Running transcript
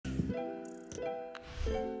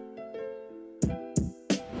Tactical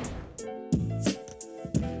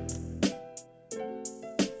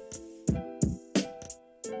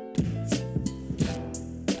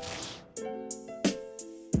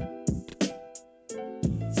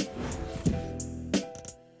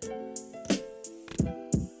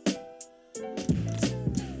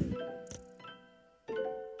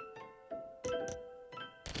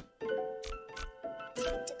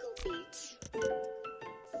beats.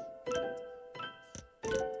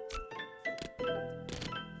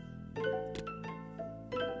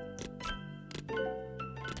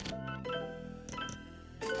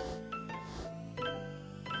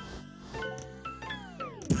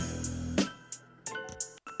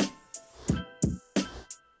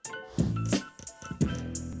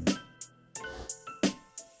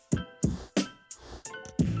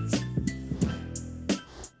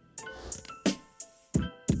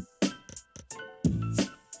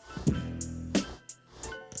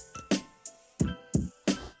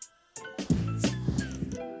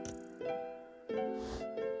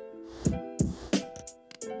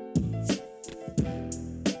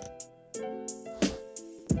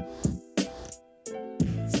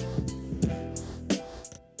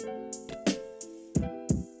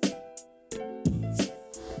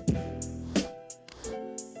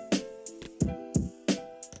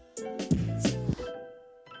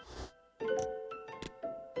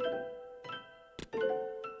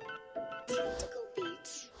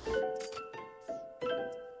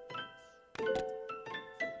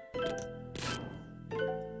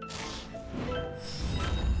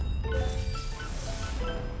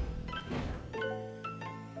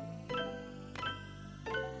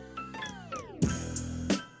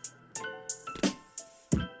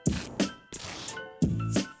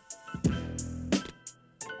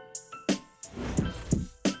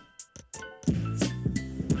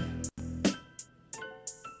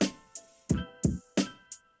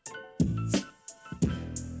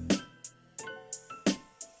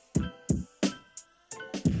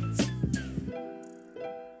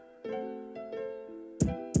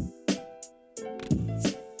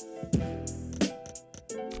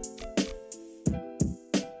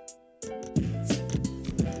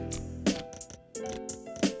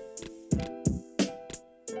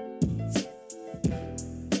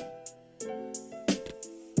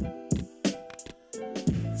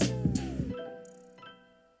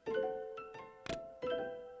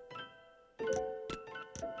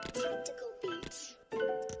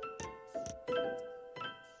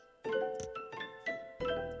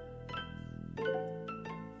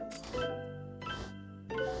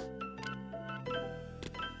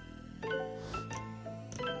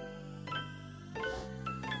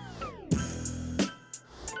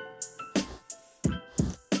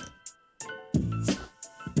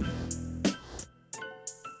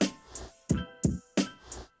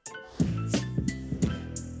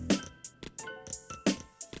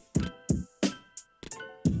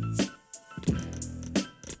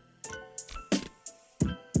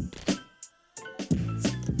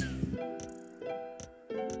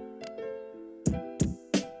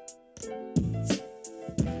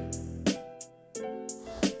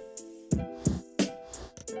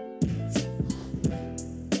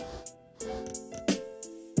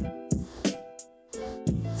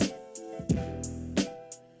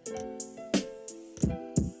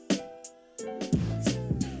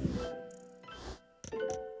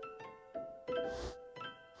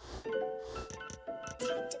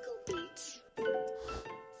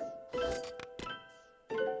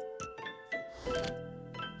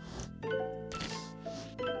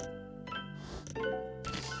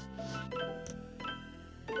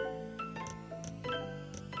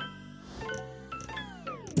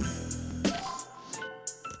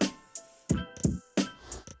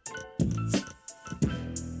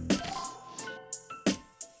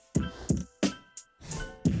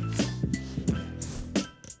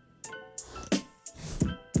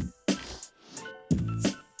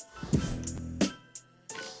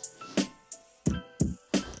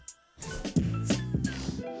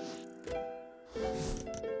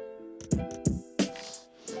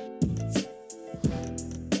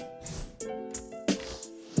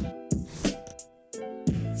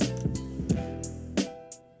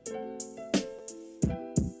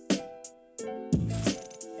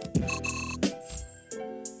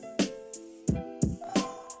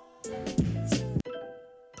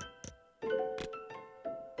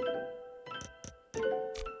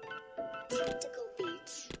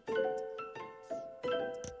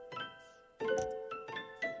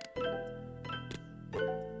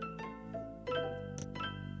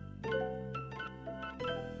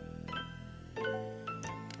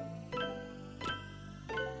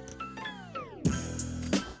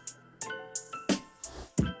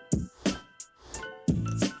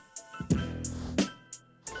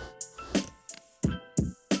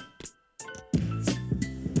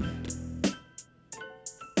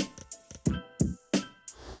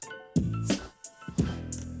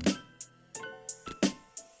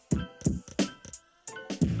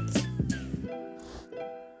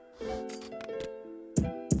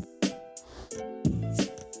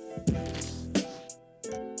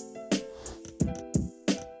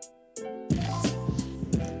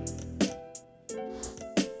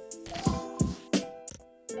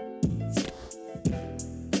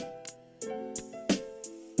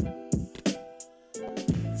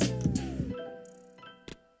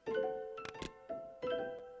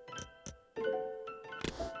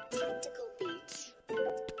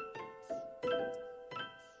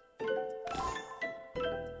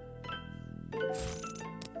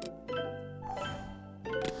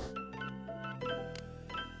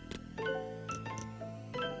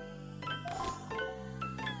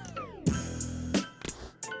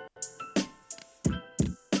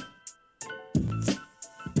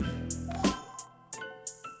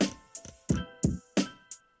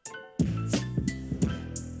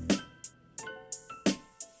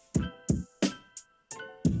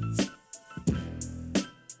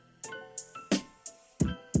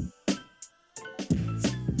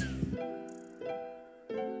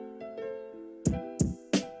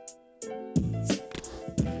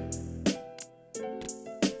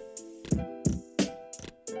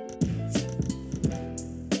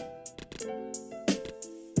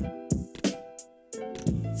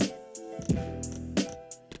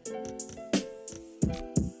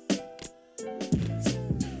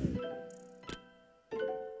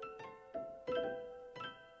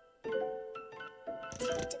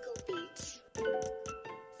 Tactical beats.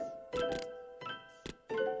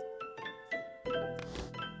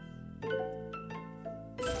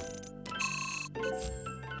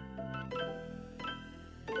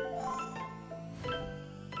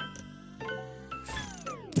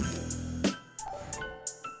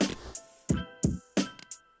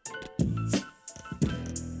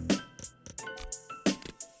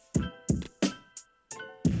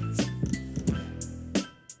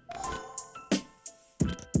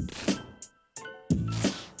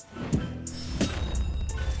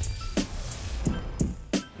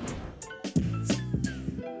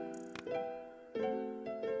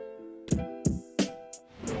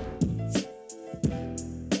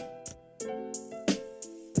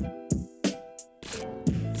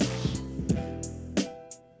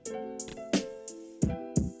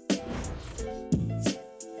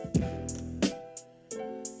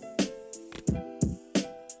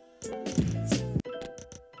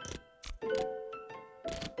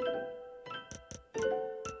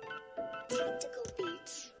 Tactical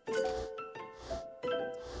beats.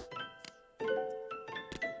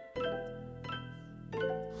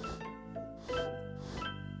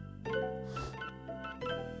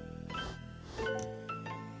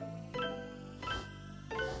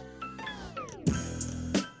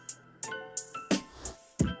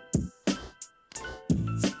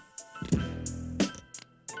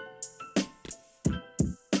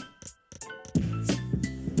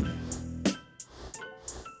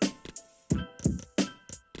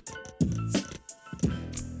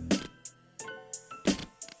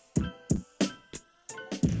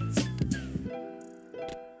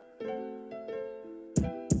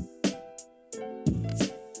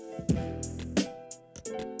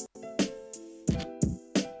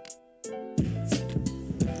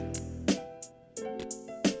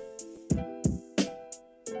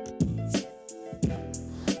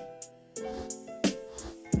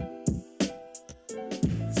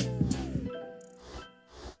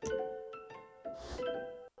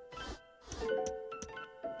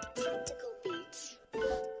 Tactical beats.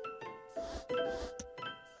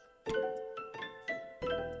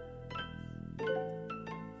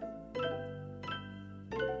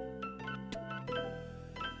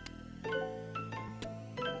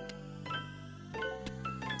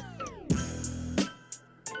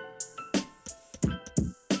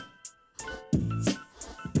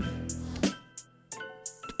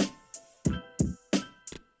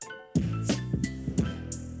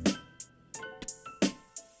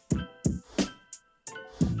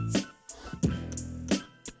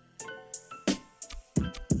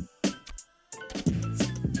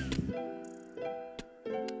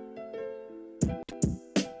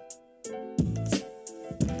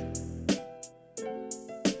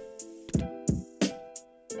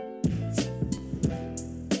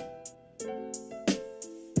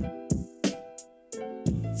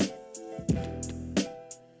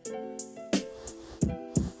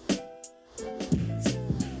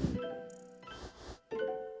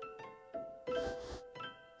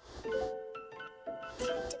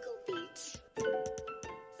 Tactical beats.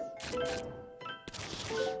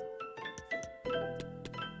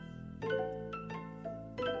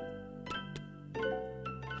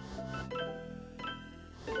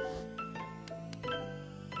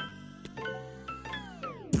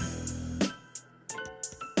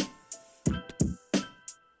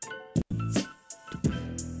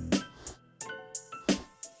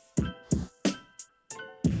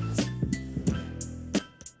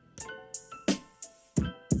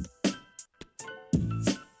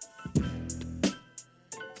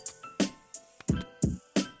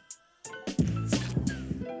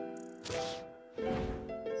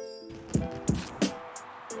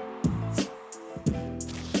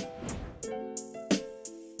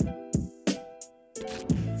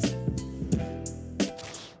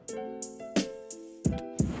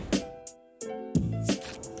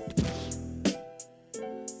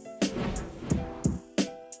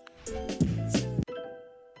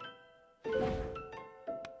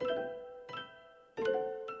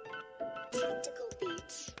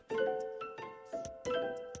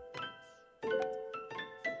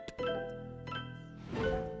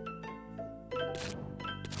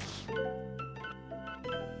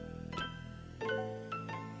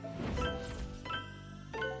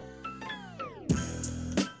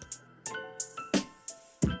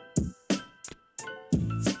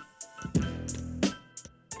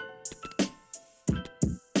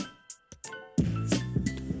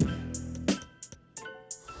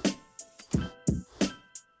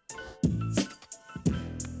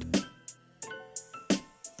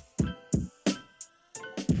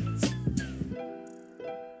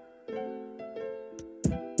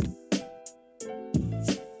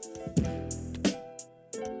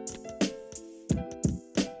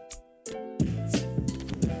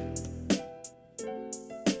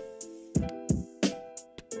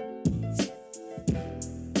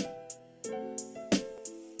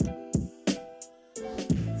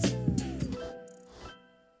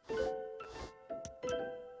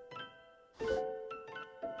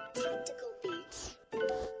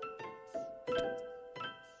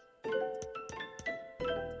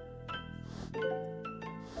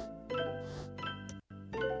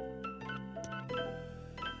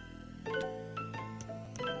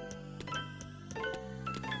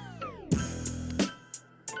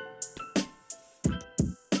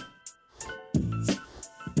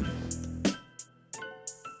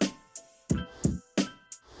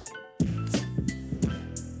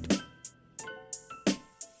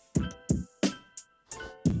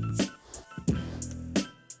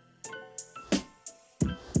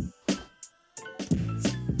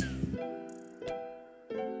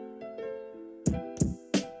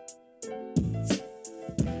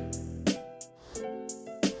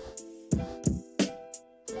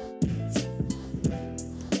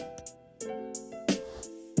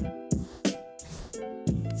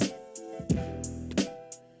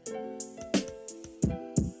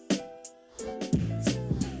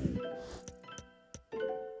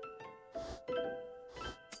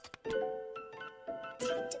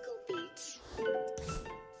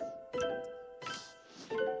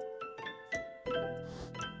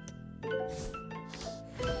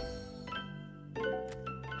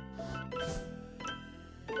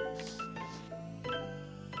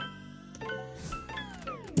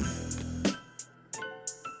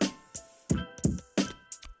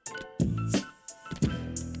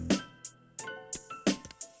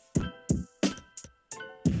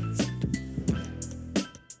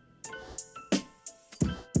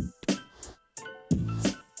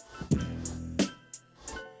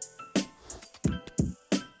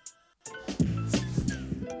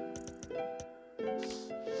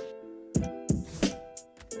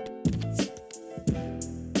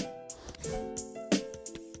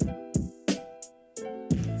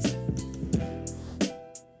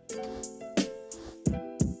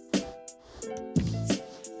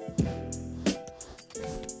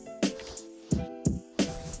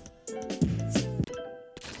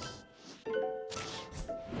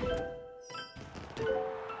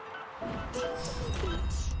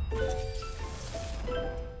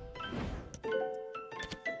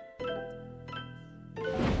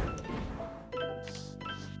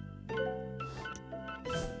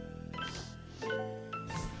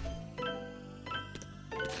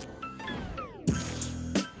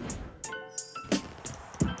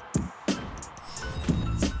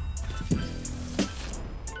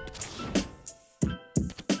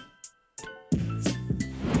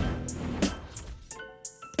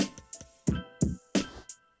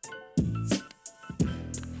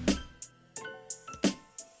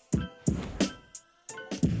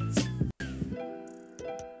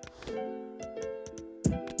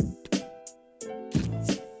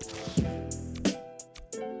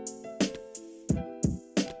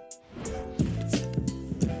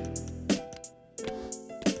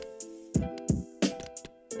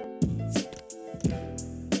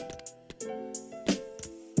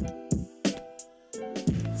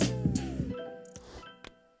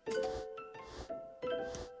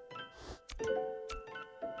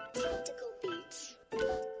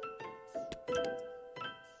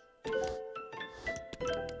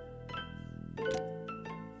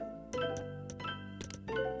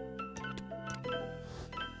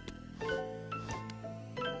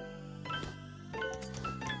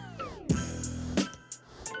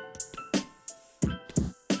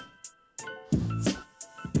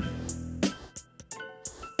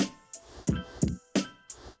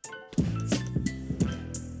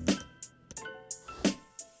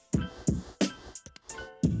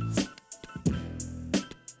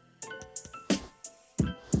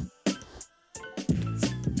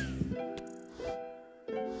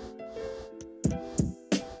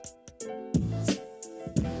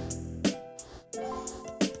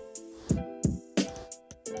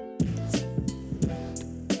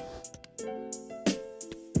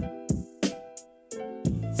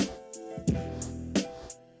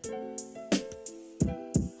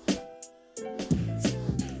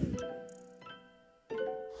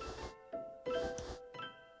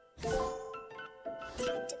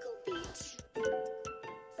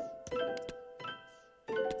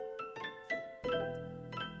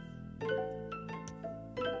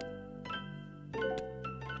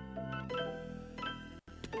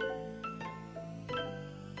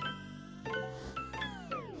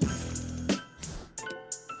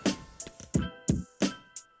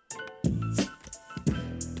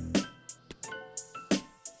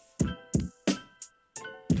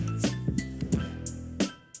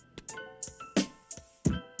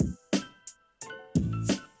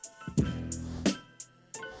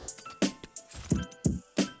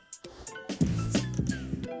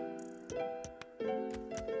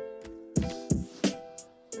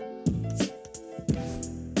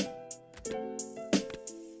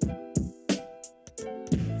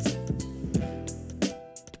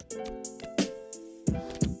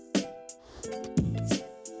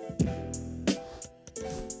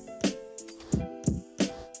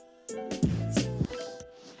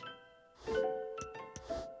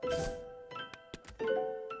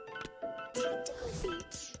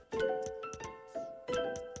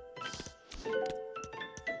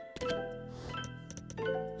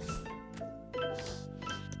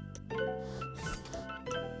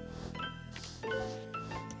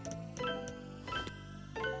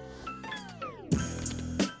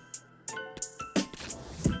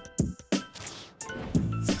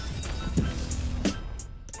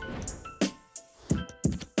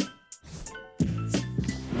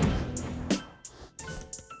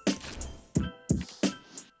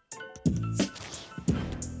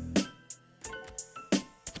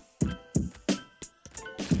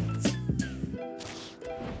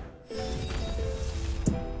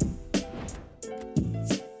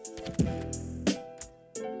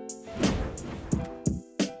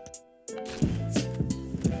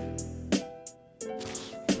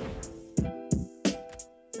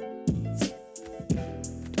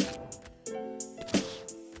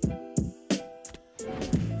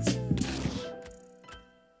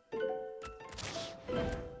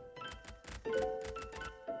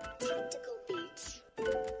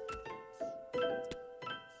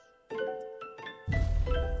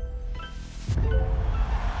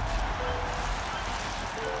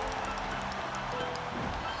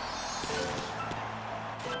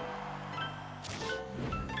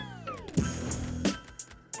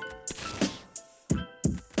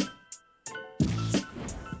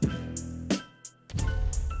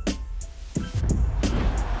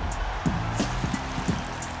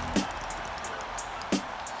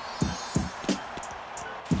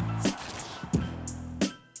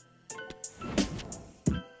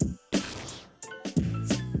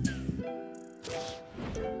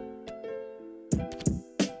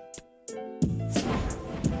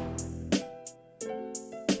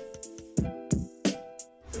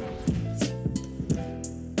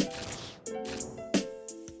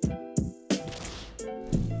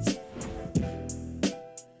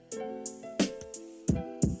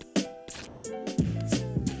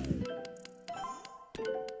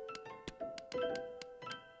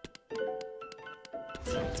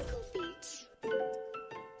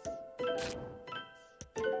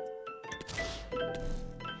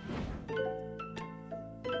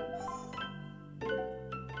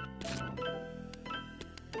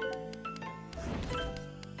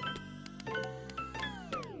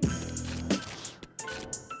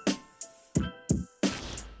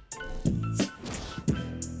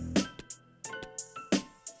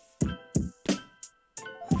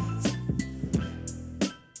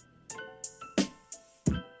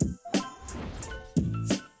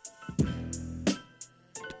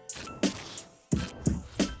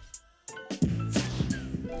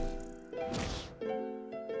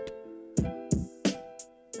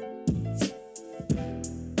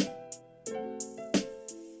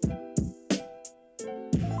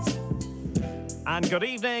 And good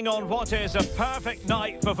evening on what is a perfect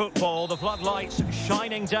night for football. The floodlights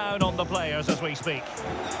shining down on the players as we speak.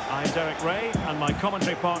 I'm Derek Ray, and my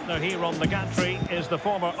commentary partner here on the gantry is the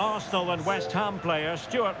former Arsenal and West Ham player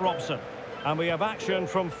Stuart Robson. And we have action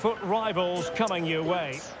from foot rivals coming your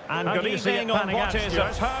way. And good evening on what is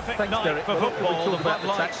a perfect night for football. The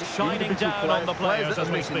floodlights shining down on the players as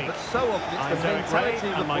we speak. I'm Derek Ray,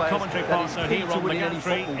 and my commentary partner here on the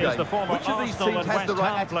gantry is the former Arsenal and West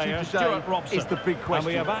Ham player Stuart Robson. And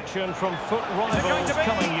we have action from foot rivals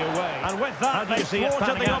coming your way. And with that, they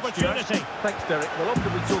thwarted the opportunity. Thanks, Derek. Well,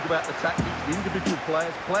 often we talk about the tactics, the individual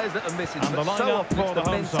players that are missing. And the lineup for the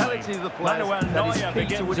mentality of the players that is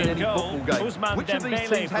key to winning any football game. Which of these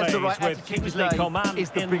teams has the right with Kingsley Coman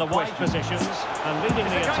in the wide positions, and leading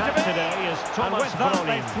the attack today is Thomas Brolin. And with that,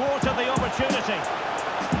 they thwarted the opportunity.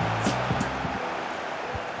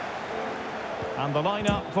 And the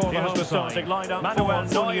lineup for the home starting lineup. Manuel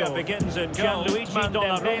Neuer begins in goal. Gianluigi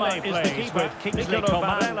Donnarumma is the keeper. Kingsley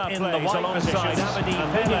Coman in the wide positions, and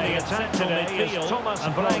leading the attack today is Thomas Brolin.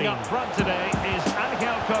 And playing up front today is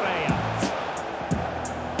Angel Correa.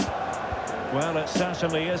 Well, it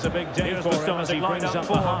certainly is a big day for him as he brings up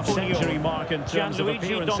the half-century mark in terms of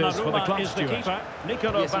appearances for the club, Stuart.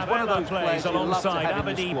 Nicola Varela plays alongside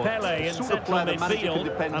Abedi Pele in central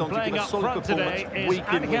midfield, and playing up front today is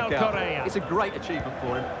Angel Correa. It's a great achievement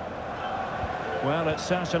for him. Well, it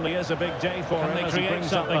certainly is a big day for him as he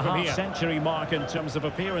brings up the half-century mark in terms of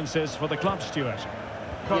appearances for the club, Stuart.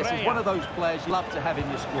 Yes, he's one of those players you love to have in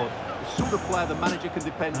your squad. The sort of player the manager can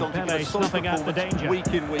depend on to give a solid performance week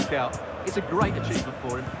in, week out. It's a great achievement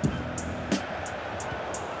for him.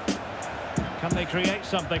 Can they create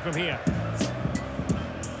something from here?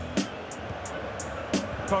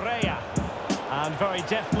 Correa. And very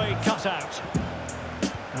deftly cut out.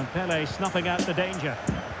 And Pele snuffing out the danger.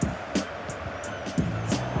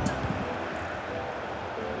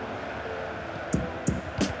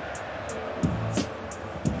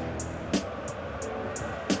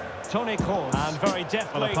 Toni Kroos, and very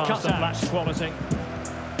deftly cut out. Match quality.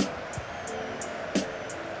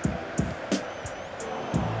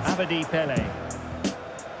 Abedi Pele.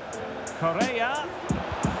 Correa.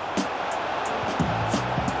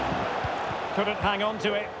 Couldn't hang on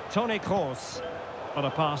to it. Toni Kroos. On a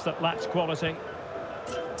pass that lacks quality.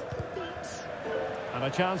 And a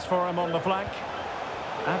chance for him on the flank.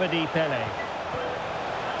 Abedi Pele.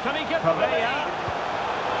 Can he get Correa?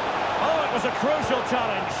 Oh, it was a crucial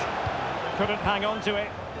challenge. Couldn't hang on to it.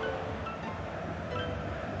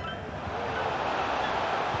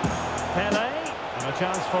 Pele, and a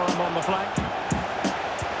chance for him on the flank.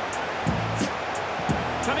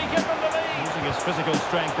 Can he give them the lead? Using his physical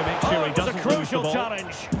strength to make sure he doesn't lose the ball.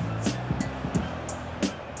 Challenge.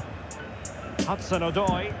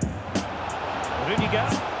 Hudson-Odoi. Rudiger.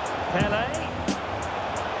 Pele.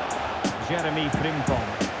 Jeremy Frimpong.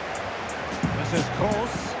 This is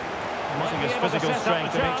Kroos. Using his physical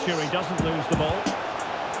strength to make sure he doesn't lose the ball.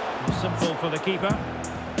 Simple for the keeper.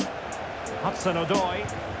 Hudson-Odoi.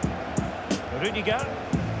 Rudiger.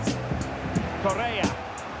 Correa.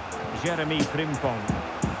 Jeremy Frimpong.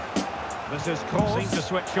 This is Kroos. Seemed to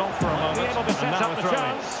switch off for a moment. Able to set up the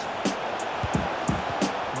chance.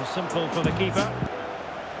 Simple for the keeper.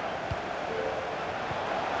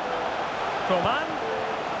 Coman.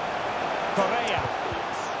 Correa.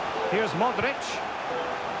 Here's Modric.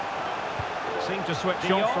 Seemed to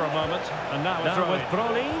switch off for a moment, and now it's with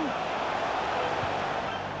Brolin.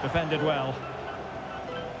 Defended well.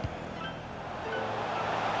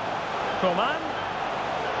 Coman.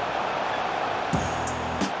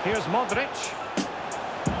 Here's Modric.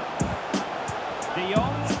 De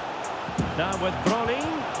Jong. Now with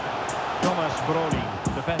Brolin. Thomas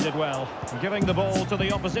Brolin. Defended well. Giving the ball to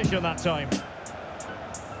the opposition that time.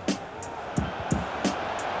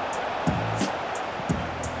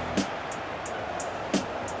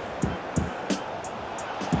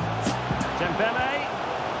 Dembele.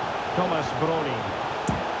 Thomas Brolin.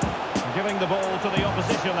 Giving the ball to the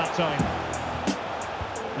opposition that time.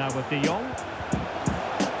 Now with De Jong.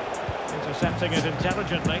 Intercepting it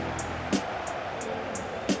intelligently.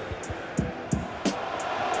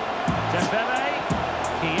 Dembele.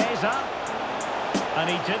 Chiesa. And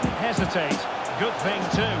he didn't hesitate. Good thing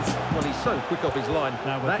too. Well, he's so quick off his line.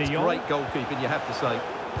 Now with That's De Jong. great goalkeeping, you have to say.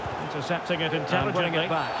 Intercepting it intelligently. And winning it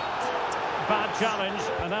back. Bad challenge,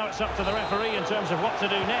 and now it's up to the referee in terms of what to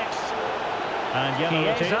do next. And yellow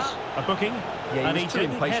it is, a booking. Yeah, and he was too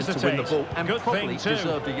impatient to win the ball, and good probably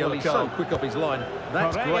deserved a yellow card. He's so quick off his line.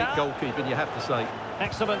 That's great goalkeeping, you have to say.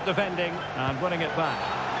 Excellent defending, and winning it back.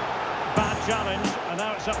 Bad challenge, and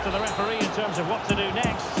now it's up to the referee in terms of what to do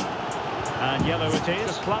next. And yellow it is.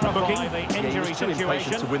 Just clarify the injury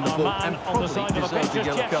situation. To win the Our ball man and on the side of the pitch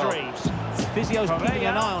is Jeff card. Shreves. The physio's keeping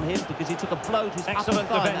an eye on him because he took a blow to his upper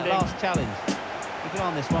thigh in that last challenge. Keep an eye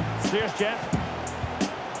on this one. Cheers, Jeff.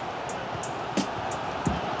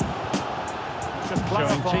 Just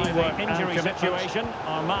clarify the injury situation.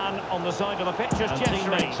 Our man on the side of the pitch is Jeff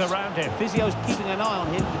Shreves around him. The physio's keeping an eye on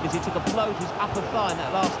him because he took a blow to his upper thigh in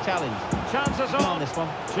that last challenge. Chances on this one.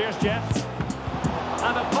 Cheers, Jeff.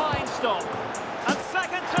 And a fine stop. And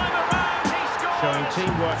second time around, he scores. Showing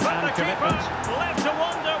teamwork and commitment. Left to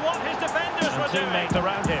wonder what his defenders were doing. Teammates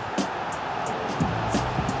around him.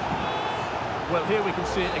 Well, here we can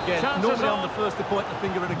see it again. Normally I'm the first to point the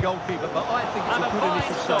finger at a goalkeeper, but I think it's a good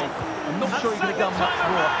initial save. I'm not sure he could have done much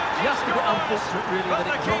more. Just a bit unfortunate, really, that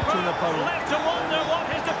it dropped to an opponent. Left to wonder what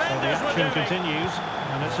his defenders were doing. The action continues,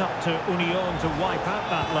 and it's up to Union to wipe out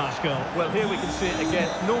that last goal. Well, here we can see it again.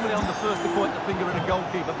 Normally I'm the first to point the finger at a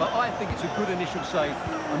goalkeeper, but I think it's a good initial save.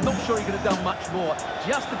 I'm not sure he could have done much more.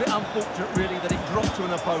 Just a bit unfortunate, really, that it dropped to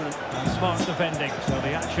an opponent. And smart defending. So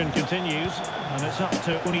the action continues, and it's up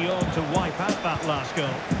to Union to wipe out that last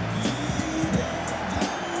goal.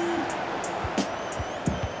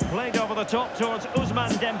 Played over the top towards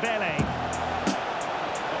Ousmane Dembele.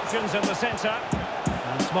 Options in the centre.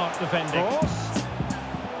 And smart defending. Cross.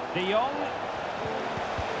 De Jong.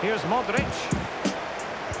 Here's Modric.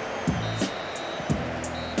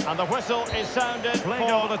 And the whistle is sounded. Played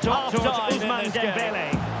over the top towards Ousmane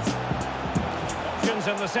Dembele. Options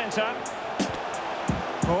in the centre.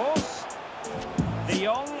 Cross. De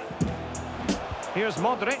Jong. Here's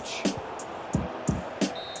Modric.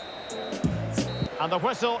 And the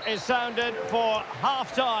whistle is sounded for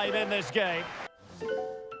half-time in this game.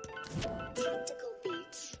 Tactical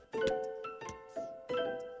beats.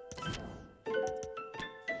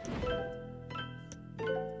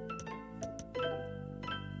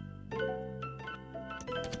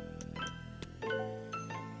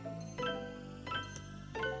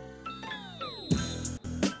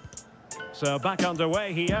 So back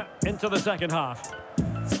underway here into the second half.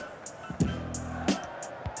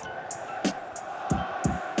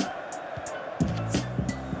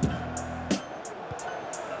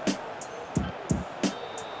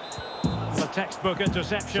 Textbook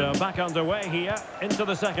interception. So back underway here into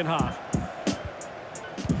the second half.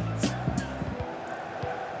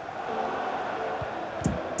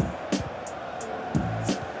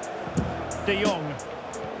 De Jong.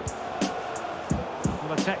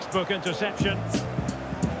 The textbook interception.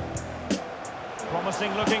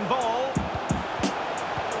 Promising looking ball.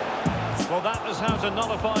 Well, that is how to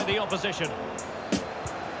nullify the opposition.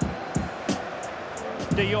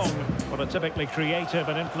 De Jong. What a typically creative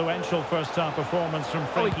and influential first-half performance from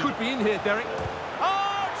Frankie. Oh, he could be in here, Derek.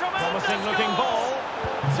 Oh, tremendous promising looking ball.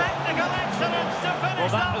 Technical excellence to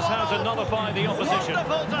finish. Well, that is how to nullify the opposition.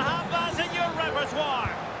 Wonderful to have that in your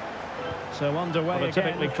repertoire. So underway what a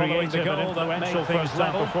typically creative and influential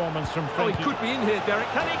first-half performance from Frankie. Oh, he could be in here,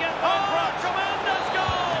 Derek. Can he get that? Tremendous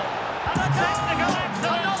goal. And a technical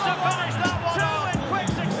excellence to finish that one. Two in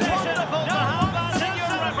quick succession. Wonderful to have that in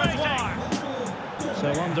your repertoire. So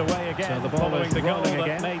underway again, so the ball following the goal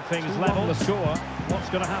that made things level. The score. What's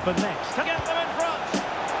going to happen next? To get them in front.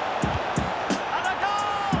 And a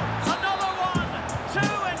goal! Another one! Two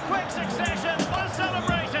in quick succession. While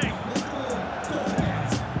celebrating.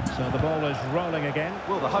 So the ball is rolling again.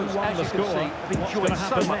 Well, the hosts, as you can see, have enjoyed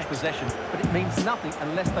so much possession, but it means nothing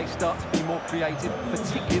unless they start to be more creative,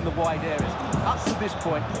 particularly in the wide areas. Up to this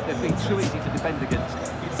point, they've been too easy to defend against.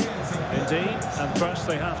 Indeed, and first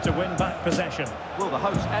they have to win back possession. Well, the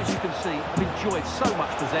hosts, as you can see, have enjoyed so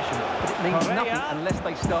much possession, but it means nothing unless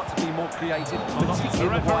they start to be more creative,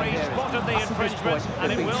 particularly in the wide areas. The referee spotted the infringement,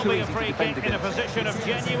 and it will be a free kick in a position of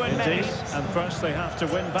genuine menace. And first they have to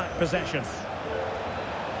win back possession.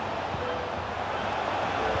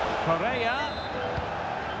 Correa.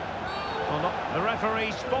 Well, the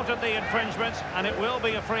referee spotted the infringement, and it will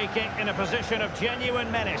be a free kick in a position of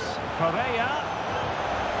genuine menace. Correa.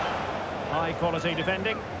 High quality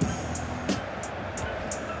defending.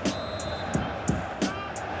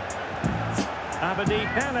 Abedi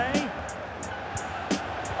Pele.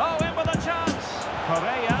 Oh, in with a chance.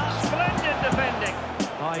 Correa. Splendid defending.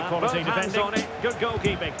 High quality defending. On it. Good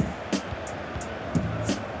goalkeeping.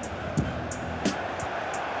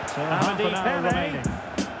 So half an hour remaining.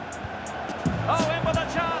 Oh, in with a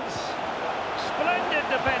chance. Splendid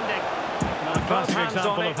defending. A classic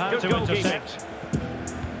example of how to intercept.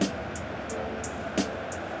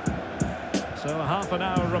 So half an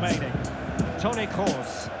hour remaining. Toni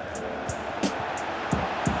Kroos.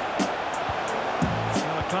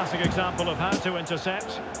 A classic example of how to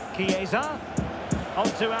intercept. Chiesa. On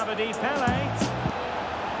to Abedi Pele.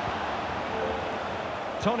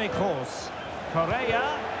 Toni Kroos.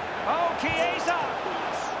 Correa. Oh, Chiesa.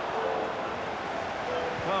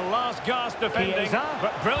 Well, last gasp defending, Chiesa,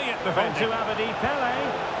 but brilliant defending. On to Abedi Pele.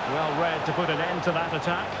 Well read to put an end to that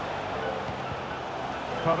attack.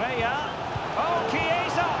 Correa. Oh,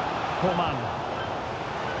 Chiesa. Coman.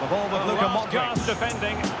 The ball with Luka Modric. Gasp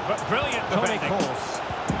defending, but brilliant defending. Toni Kroos.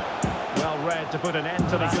 Well read to put an end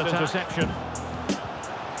to that attack. Interception.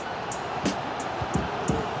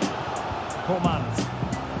 Coman.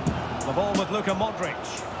 The ball with Luka Modric.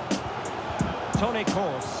 Toni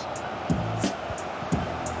Kroos.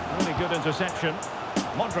 Really good interception.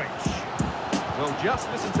 Modric. Well, just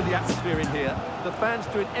listen to the atmosphere in here. The fans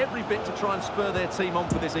doing every bit to try and spur their team on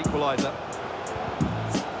for this equaliser.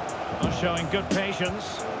 Showing good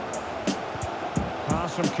patience.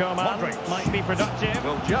 Pass from Coman. Modric might be productive.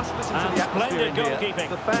 Well, just listen to the atmosphere in here. Goalkeeping.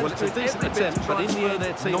 The fans doing every bit to try and spur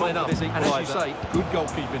their team on for this equaliser. And as you say, good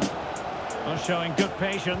goalkeeping. Showing good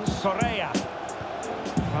patience. Correa.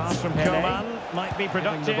 Pass from Coman. Might be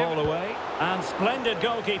productive. Giving the ball away. And splendid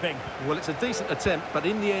goalkeeping. Well, it's a decent attempt, but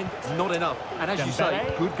in the end, not enough. And as you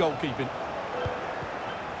say, good goalkeeping.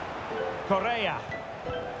 Correa.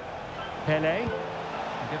 Pele.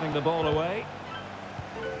 Giving the ball away.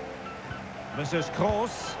 This is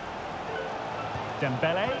Kroos.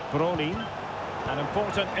 Dembele. Brolin. An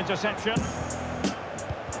important interception.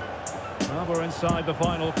 Well, we're inside the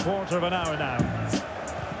final quarter of an hour now.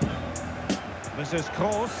 This is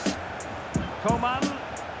Kroos. Coman.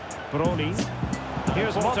 Brolin.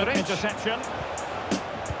 Here's Modric. Interception.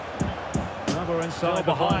 Well, we're inside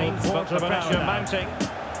the final quarter of an hour now. Mounting.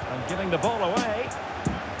 And giving the ball away.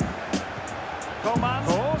 Coman.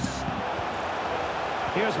 Kroos.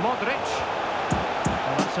 Here's Modric.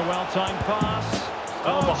 Well, that's a well-timed pass.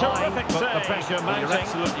 Terrific save. The pressure mounting. You're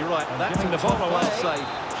absolutely right. That's giving the ball away. Save.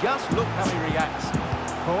 Just look how he reacts.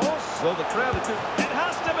 Kroos. Well, the crowd are too... It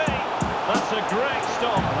has to be. That's a great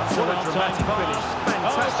stop. That's what a dramatic finish.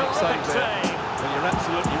 Fantastic save there. Well, you're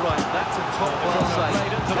absolutely right. That's a top-class save.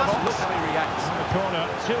 Just look how he reacts. The corner,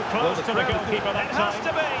 too close to the goalkeeper that time. It has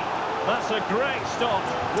to be. That's a great stop.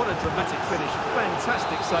 What a dramatic finish.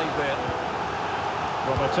 Fantastic save there.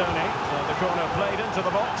 Robertoni. So the corner played into the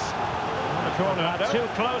box. The corner too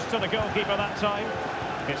close to the goalkeeper that time.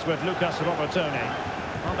 It's with Lucas Robertoni.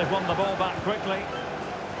 Well, they've won the ball back quickly.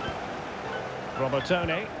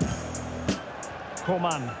 Robertoni.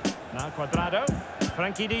 Coman. Now Cuadrado.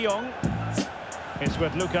 Frankie de Jong. It's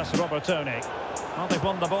with Lucas Robertoni. Well, they've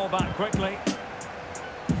won the ball back quickly.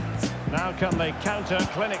 Now can they counter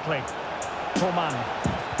clinically? Coman.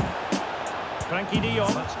 Frankie de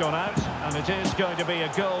Jong. That's gone out, and it is going to be a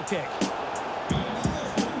goal kick.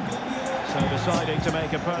 So deciding to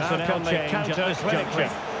make a personnel change at this juncture.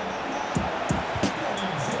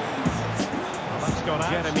 Well, that's gone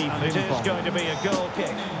out, and it is going to be a goal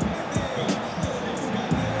kick.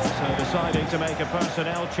 So deciding to make a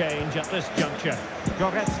personnel change at this juncture.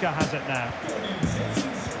 Goretzka has it now.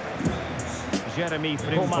 Jeremy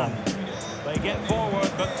Frimpong. They get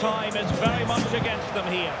forward, but time is very much against them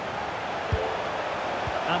here.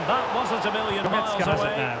 And that wasn't a million miles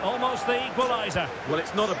away. Almost the equaliser. Well,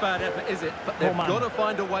 it's not a bad effort, is it? But they've got to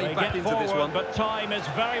find a way back into this one. But time is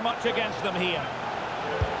very much against them here.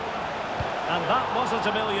 And that wasn't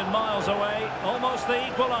a million miles away. Almost the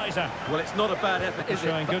equaliser. Well, it's not a bad effort, is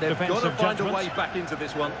it? But they've got to find a way back into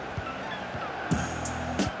this one.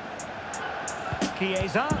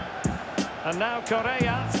 Chiesa. And now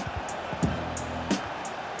Correa.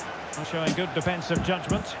 Showing good defensive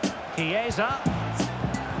judgment. Chiesa.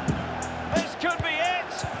 This could be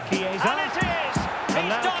it. Chiesa. And it is. And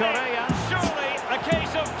now Correa. Surely a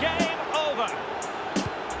case of game over.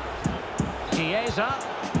 Chiesa.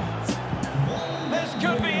 This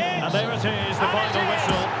could be it. And there it is, the final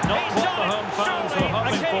whistle. Not what the home fans were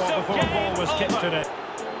hoping for before the ball was kicked today.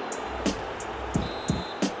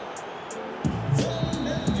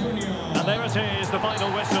 And there it is, the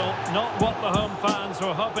final whistle. Not what the home fans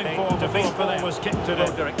were hoping for before the ball was kicked today.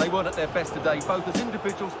 Well, Derek, they weren't at their best today, both as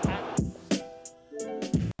individuals and...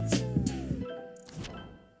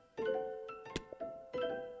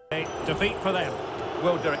 Defeat for them.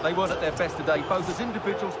 Well, Derek, they weren't at their best today, both as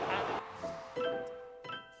individuals and...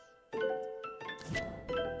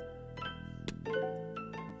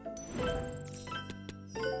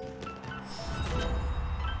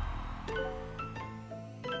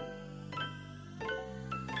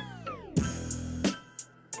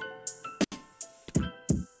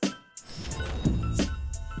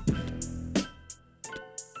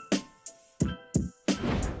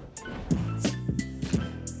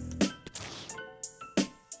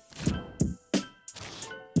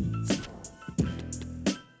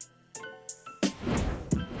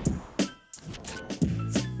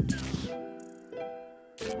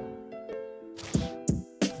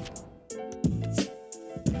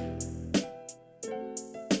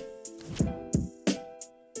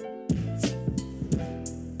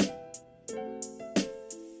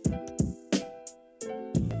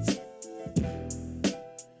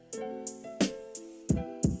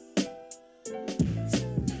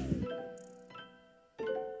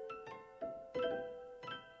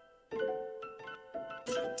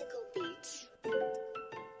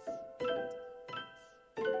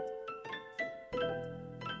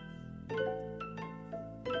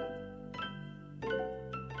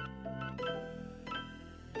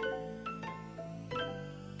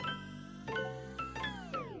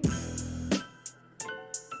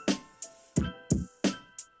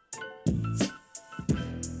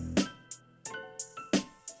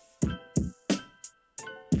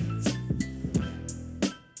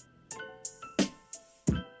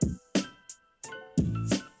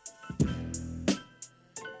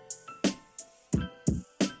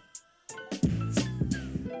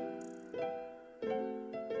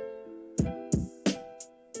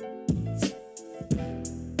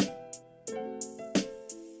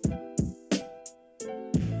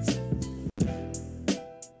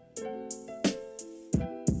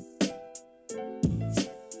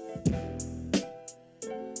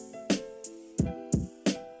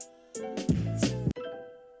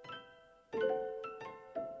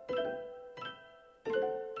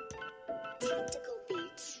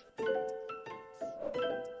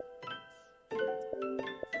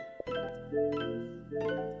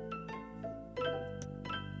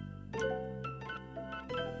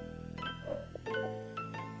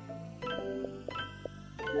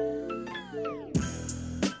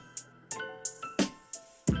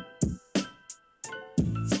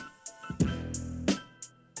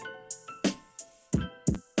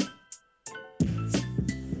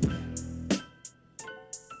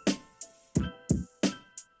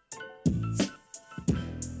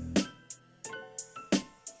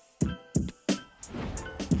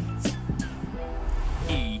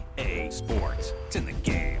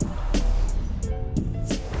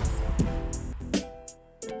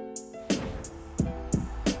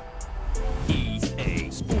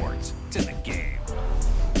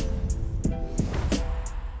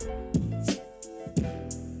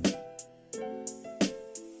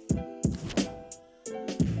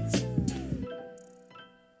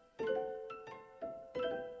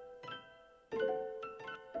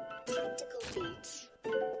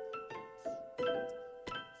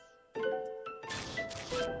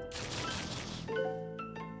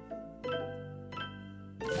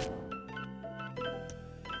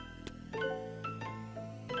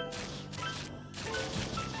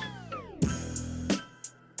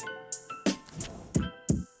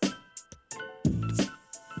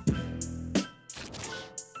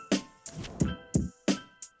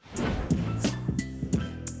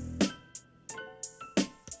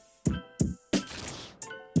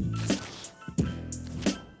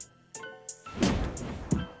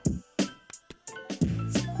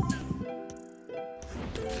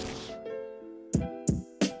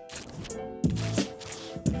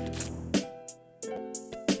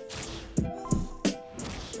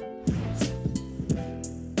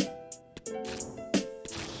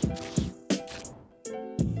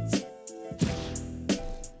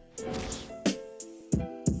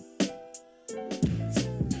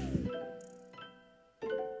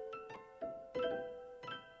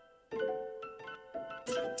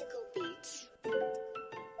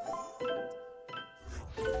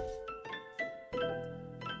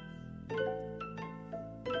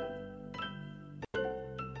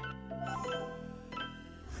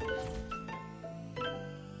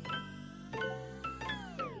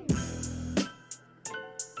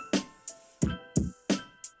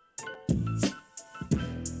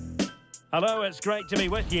 Hello, it's great to be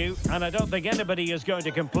with you, and I don't think anybody is going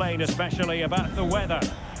to complain, especially about the weather.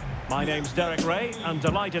 My name's Derek Ray. I'm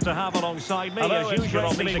delighted to have alongside me, as usual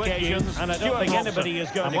on these occasions, and I don't think anybody is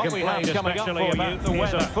going to complain, especially about the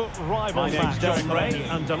weather. Foot rivals match, Derek Ray.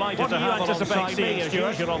 I'm delighted to have alongside me, as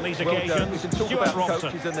usual on these occasions, Stuart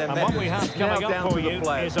Robson. And what we have coming up for you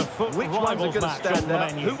is a foot rivals match on the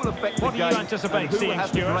menu. Who will affect the what do you anticipate seeing,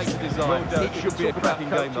 Stuart? It should be a cracking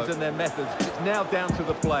game, though. And their methods. It's now down to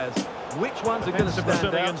the players. Which ones are going to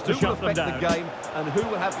stand out, who will affect the game, and who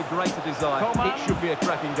will have the greater desire. It should be a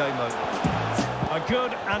cracking game, though. A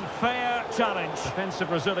good and fair challenge. Defensive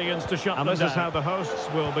Brazilians to shut them down. This is how the hosts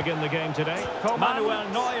will begin the game today. Manuel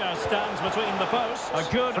Neuer stands between the posts. A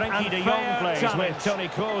good Frankie de Jong plays with Toni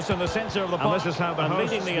Kroos in the centre of the box. This is how the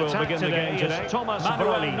hosts leading the attack will begin the game today. Thomas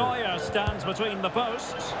Manuel Neuer stands between the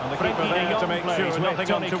posts. And the Frankie de Jong to make plays sure with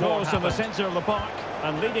Toni Kroos in the centre of the park.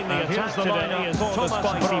 And leading the attack today is Thomas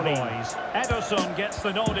Boys. Ederson gets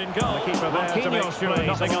the nod in goal. Marquinhos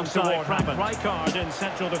plays alongside Frank Rijkaard in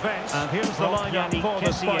central defence. And here's the lineup for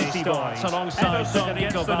the Spicy Boys. Alongside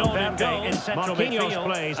Federico Valverde in central midfield.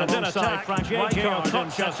 Plays and then attack Frank Rijkaard in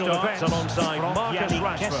central defence. Alongside Marcus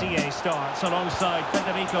Rashford starts alongside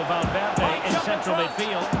Federico Valverde in central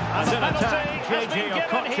midfield. And then attack JJ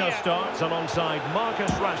Okocha starts alongside Marcus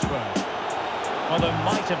Rashford. Well, there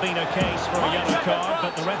might have been a case for a yellow card,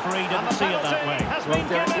 but the referee didn't see it that way. Well,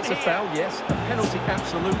 Derek, it's a foul, yes. A penalty,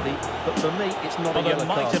 absolutely. But for me, it's not a yellow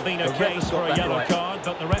card. There might have been a case for a yellow card,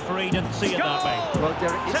 but the referee didn't see it that way. Well,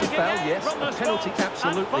 Derek, it's a foul, yes. A penalty,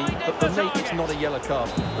 absolutely. But for me, it's not a yellow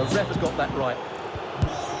card. The ref has got that right.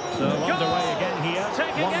 So underway again here.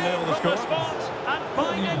 1-0 the score. And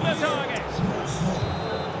finding the target.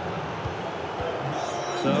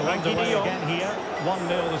 So underway again here.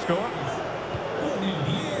 1-0 the score.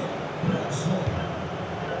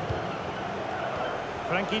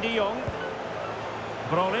 Frankie de Jong.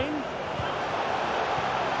 Brolin.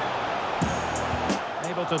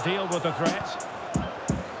 Able to deal with the threat.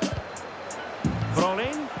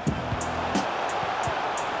 Brolin.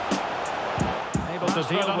 Able to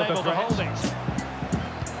deal with the threat.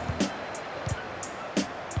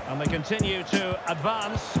 And they continue to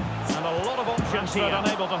advance. And a lot of options here.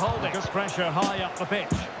 Unable to hold it. Good pressure high up the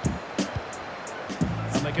pitch.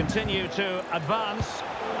 And they continue to advance.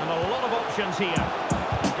 And a lot of options here.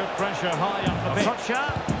 Good pressure high up the pitch.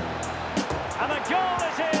 And a goal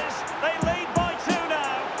it is. They lead by 2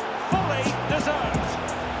 now. Fully deserved.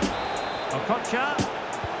 Okocha.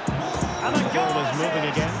 And a goal is moving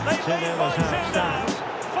again. They lead by 2 now.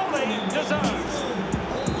 Fully deserved.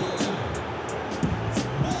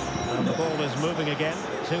 And the ball is moving again.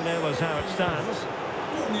 2-0 is how it stands.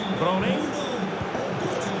 Brolin.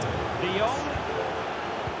 De Jong.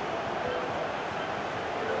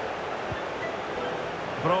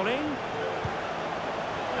 Brolin.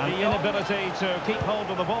 And the inability to keep hold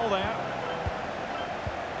of the ball there.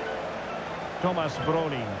 Thomas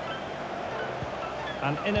Brolin.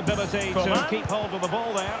 An inability to keep hold of the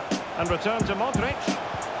ball there. And return to Modric.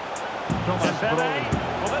 Thomas Brolin.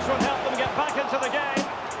 Well, this will help them get back into the game.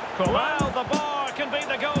 Well, the bar can be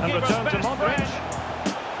the goalkeeper's best friend.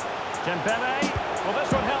 Dembele. Well,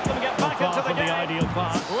 this will help them get back into the game. The ideal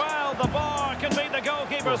pass. Well, the bar can be the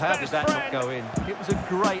goalkeeper's best friend. How did that not go in? It was a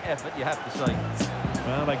great effort, you have to say.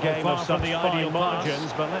 Well, a game of such the ideal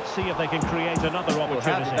margins, but let's see if they can create another opportunity.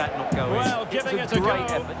 Well, how did that not go in? Well, giving it a go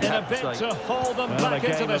in a bit to hold them back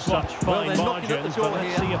into this one. Fine margins, but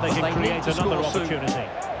let's see if they can create another opportunity.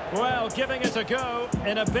 Well, giving it a go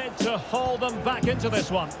in a bid to hold them back into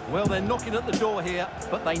this one. Well, they're knocking at the door here,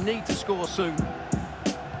 but they need to score soon.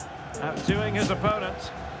 Outdoing his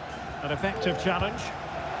opponent. An effective challenge.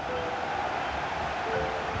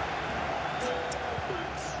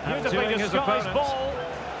 Outdoing his opponent. Ball.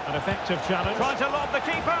 An effective challenge. Trying to lob the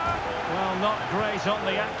keeper. Well, not great on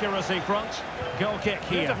the accuracy front. Goal kick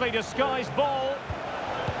here. Beautifully disguised ball.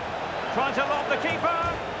 Trying to lob the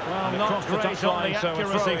keeper. Well, not great on the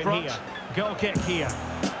accuracy front. Goal kick here.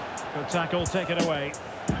 Good tackle, take it away.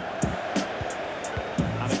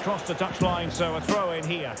 And across the touchline, so a throw in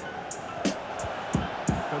here.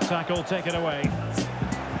 Good tackle, take it away.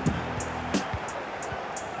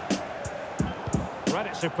 Read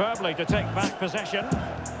it superbly to take back possession.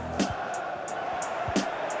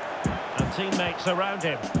 And teammates around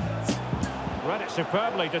him. Read it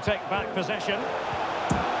superbly to take back possession.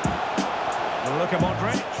 Look at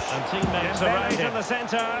Modric. And teammates around him. In the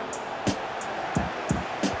centre.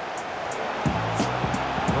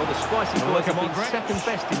 Well, the Spicy boys have been second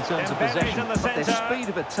best in terms of possession, but their speed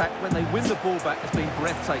of attack when they win the ball back has been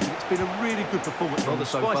breathtaking. It's been a really good performance from the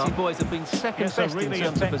Spicy boys have been second best in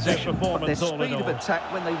terms of possession, but their speed of attack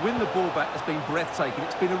when they win the ball back has been breathtaking.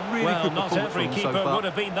 It's been a really good performance from them so far. Well, not every keeper would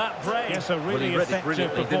have been that brave. Yes, a really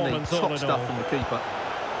effective performance, top stuff from the keeper.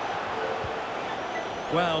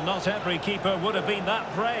 Well, not every keeper would have been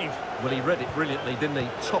that brave. Well, he read it brilliantly, didn't he?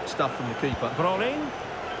 Top stuff from the keeper. Brolin.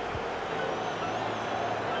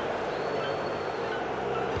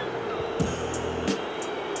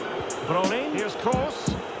 Brolin. Here's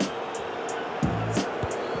Kroos.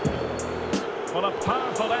 Well, a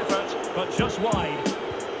powerful effort, but just wide.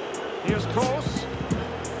 Here's Kroos.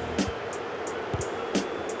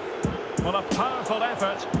 Well, a powerful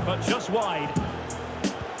effort, but just wide.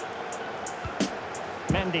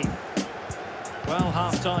 Mendy. Well,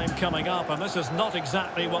 half-time coming up, and this is not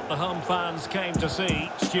exactly what the home fans came to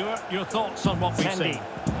see. Stuart, your thoughts on what we've seen?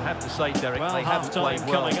 I have to say, Derek, well, they haven't played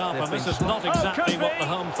well. Coming up, and this is not exactly what the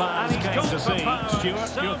home fans came to see.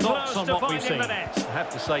 Stuart, your thoughts on what we've seen? I have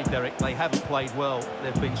to say, Derek, they haven't played well.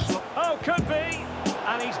 They've been slow. Oh, could be!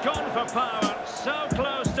 And he's gone for power. So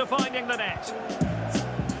close to finding the net.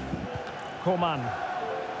 Coman.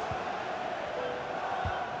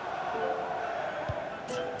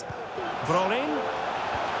 Brolin.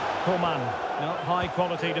 Coman. Well, high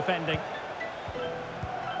quality defending.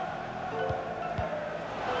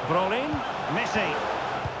 Brolin. Messi.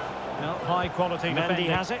 Well, high quality defending. Mendy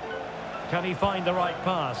has it. Can he find the right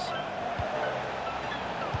pass?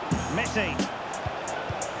 Messi.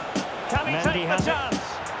 Can he take the chance?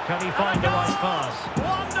 Can he find the right pass?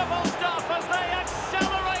 Wonderful stuff as they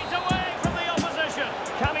accelerate away from the opposition.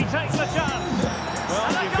 Can he take the chance?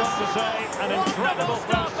 Well, you've got to say, an incredible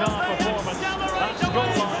first-half performance. That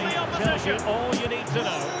scoreline tells you all you need to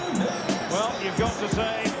know. Well, you've got to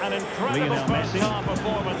say, an incredible first-half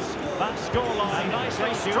performance. That scoreline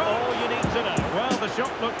tells you all you need to know. Well, the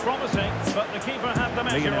shot looked promising, but the keeper had the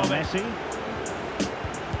measure of it.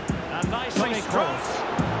 And nicely struck.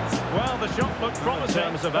 Well, the shot looked promising, in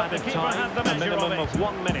terms of added time, had the measure a minimum of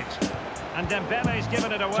 1 minute. And Dembele's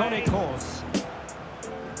given it away. Toni Kroos.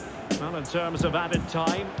 Well, in terms of added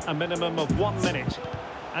time, a minimum of 1 minute.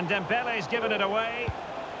 And Dembele's given it away.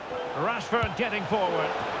 Rashford getting forward.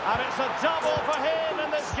 And it's a double for him in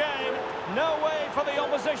this game. No way for the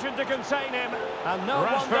opposition to contain him. And no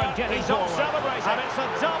Rashford getting forward. Celebrating. And it's a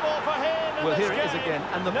double for him in this game. Well, here it is again.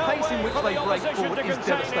 And the pace in which they break forward is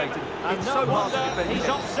devastating. It's so hard to defend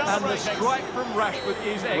against. And the strike from Rashford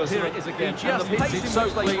is excellent. Well, here it is again. And the pace in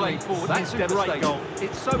which they break forward is devastating.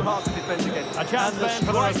 It's so hard to defend against. A chance then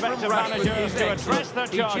for the respective managers to address their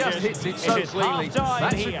charges. He just hits it so cleanly.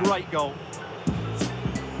 That's a great goal.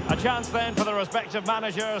 A chance then for the respective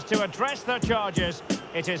managers to address their charges.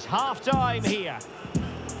 It is half-time here.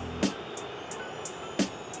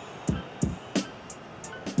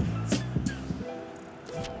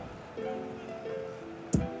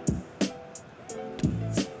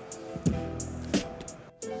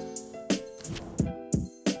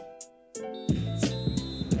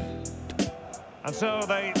 And so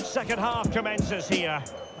the second half commences here.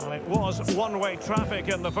 Well, it was one-way traffic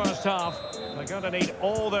in the first half. They're going to need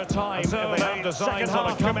all their time. So they have designs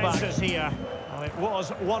on a comeback here. Well, it was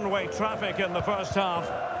one-way traffic in the first half.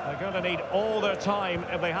 They're going to need all their time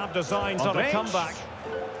if they have designs on a comeback.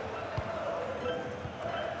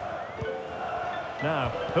 Now,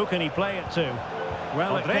 who can he play it to?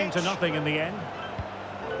 Well, it came to nothing in the end.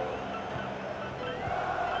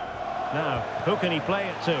 Now, who can he play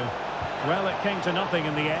it to? Well, it came to nothing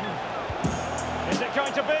in the end. Is it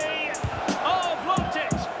going to be? Oh, blocked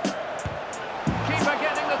it! Keeper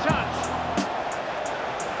getting the touch.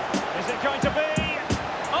 Is it going to be?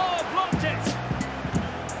 Oh, blocked it!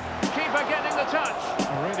 Keeper getting the touch.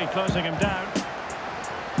 Really closing him down.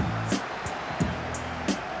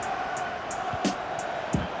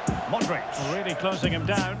 Modric. Really closing him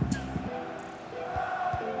down.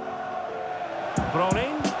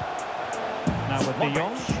 Brolin. Now with De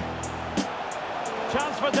Jong.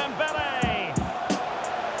 Chance for Dembele.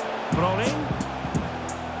 Brolin.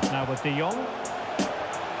 Now with De Jong.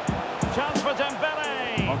 Chance for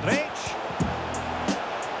Dembele. Modric.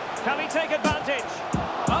 Can he take advantage?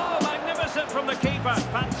 Oh, magnificent from the keeper.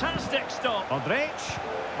 Fantastic stop. Modric.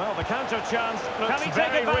 Well, the counter chance looks Can he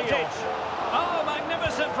take advantage? Real. Oh,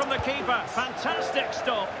 magnificent from the keeper. Fantastic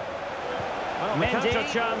stop. Well, the counter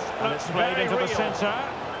chance looks played into the centre.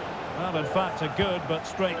 Well, in fact, a good but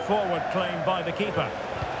straightforward claim by the keeper.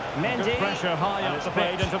 Mendy. Good pressure high up the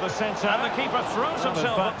pitch into the centre. And the keeper throws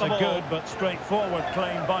himself at the ball. A good but straightforward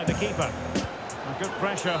claim by the keeper. A good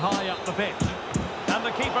pressure high up the pitch. And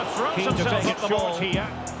the keeper throws himself at the ball here.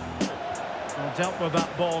 Well, dealt with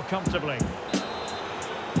that ball comfortably.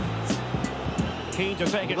 Keen to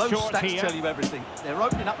take it those short stats here. Tell you everything. They're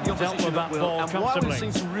opening up the Dealt opposition with that at will. ball And while comfortably. we've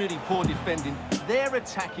seen some really poor defending, their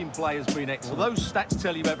attacking play has been excellent. Well, those stats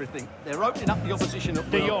tell you everything. They're opening up the opposition at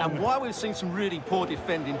will. And while we've seen some really poor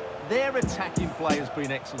defending, their attacking play has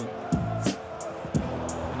been excellent.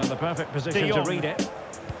 And in the perfect position to read it.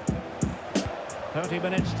 30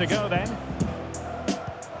 minutes to go then.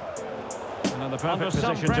 And in the perfect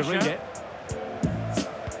position to read it.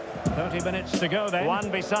 30 minutes to go then.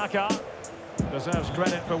 Wan-Bissaka deserves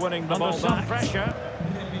credit for winning the ball back. Pressure.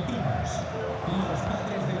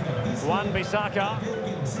 Wan-Bissaka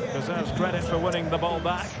deserves credit for winning the ball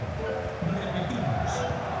back.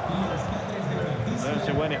 There's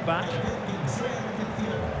to win it back.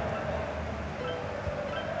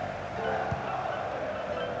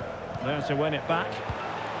 There's to win it back.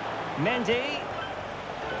 Mendy.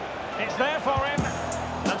 It's there for him.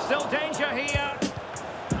 And still danger here.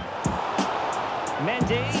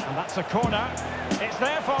 Mendy. And that's a corner. It's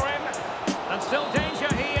there for him. And still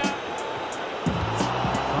danger here.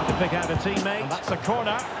 Trying to pick out a teammate. And that's a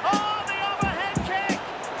corner. Oh, the overhead kick!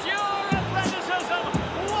 Pure athleticism!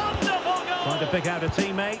 Wonderful goal! Trying to pick out a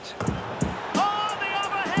teammate. Oh, the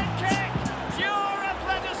overhead kick! Pure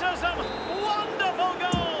athleticism! Wonderful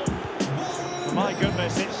goal! My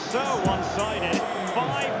goodness, it's so one-sided.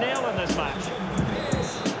 5-0 in this match.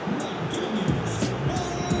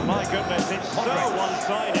 My goodness, it's so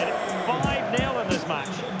one-sided. 5-0 in this match.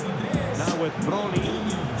 Now with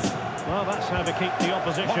Brolin. Well, that's how to keep the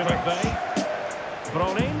opposition at bay.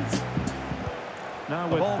 Brolin. Now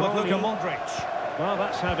with Luka Modric. Well,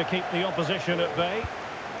 that's how to keep the opposition at bay.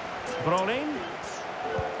 Brolin.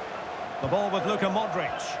 The ball with Luka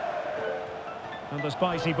Modric. And the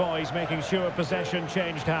Spicy Boys making sure possession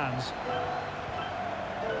changed hands.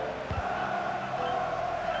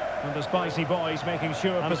 And the Spicy Boys making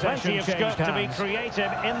sure possession changed hands. To be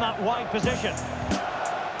creative in that wide position.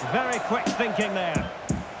 Very quick thinking there.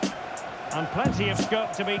 And plenty of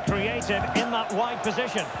scope to be creative in that wide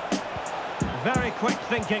position. Very quick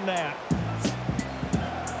thinking there.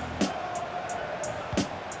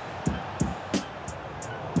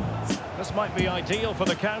 This might be ideal for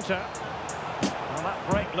the counter. Well, that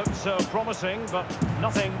break looked so promising, but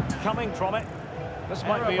nothing coming from it. This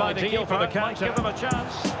might be ideal for the counter. Might give them a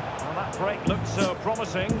chance. Well, that break looked so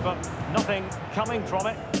promising, but nothing coming from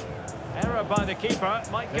it. Error by the keeper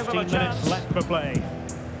might give them a chance. 15 minutes left for play.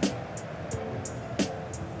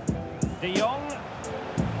 De Jong.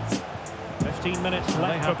 15 minutes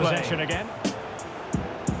left for possession again.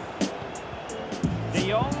 De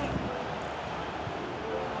Jong.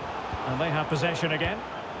 And they have possession again.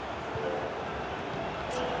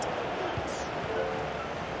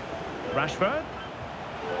 Rashford.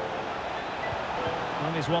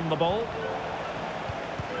 And he's won the ball.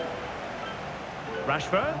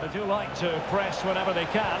 Rashford. They do like to press whenever they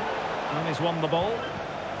can. And he's won the ball.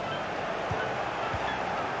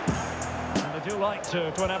 And they do like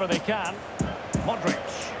to whenever they can. Modric.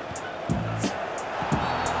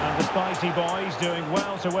 And the Spicy Boys doing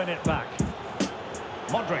well to win it back.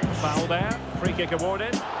 Modric. Foul there. Free kick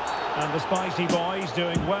awarded. And the Spicy Boys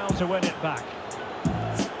doing well to win it back.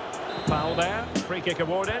 Foul there. Free kick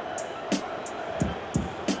awarded.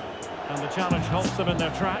 And the challenge halts them in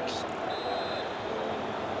their tracks.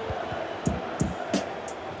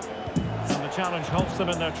 And the challenge halts them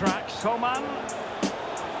in their tracks. Coman.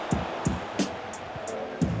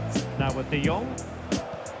 Now with De Jong.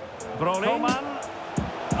 Brolin. Coman.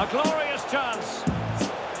 A glorious chance.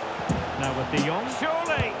 Now with De Jong.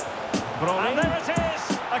 Surely. Brolin. And there it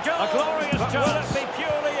is. A goal. A glorious chance. Will it be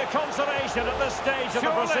purely a consolation at this stage of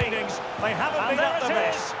the proceedings? They haven't been up the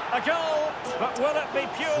best. A goal. But will it be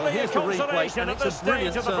purely a consolation at this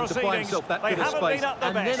stage of the proceedings? They haven't been up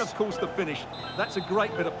the best. And then, of course, the finish. That's a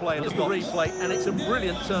great bit of play in the replay, and it's a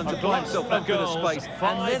brilliant turn to buy himself that bit of space.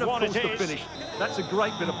 And then, of course, the finish. That's a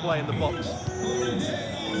great bit of play in the box.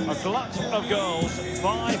 A glut of goals.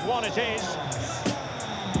 5-1 it is.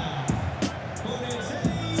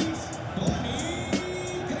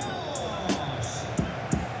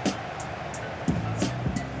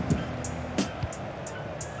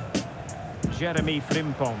 Jeremy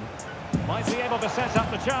Frimpong might be able to set up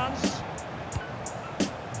the chance.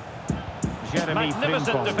 Jeremy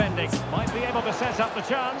Magnificent Frimpong. Defending. Might be able to set up the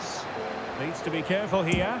chance. Needs to be careful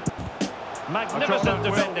here. Magnificent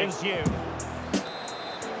defending.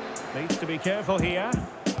 Needs to be careful here.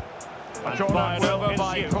 And fired over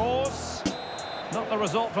by Kroos. Not the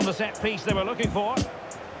result from the set piece they were looking for.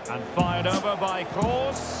 And fired over by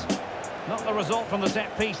Kroos. Not the result from the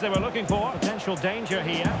set piece they were looking for. Potential danger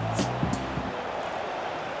here.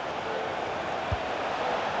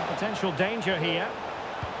 Potential danger here.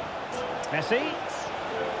 Messi.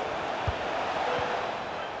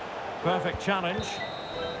 Perfect challenge.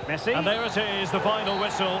 Messi. And there it is, the final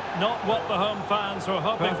whistle. Not what the home fans were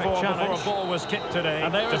hoping for before a ball was kicked today.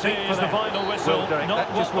 And there it is, the final whistle. Well, Derek, not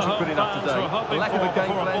that just what wasn't the good home enough fans today. were hoping Lack for of a game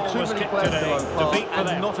before a plan, ball too was many kicked players today. below par, Defeat for and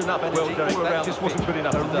them. not enough energy. Well, Derek, all that around just the wasn't pitch. good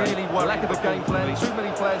enough A today. really A worrying lack of a game performance plan, for me. Too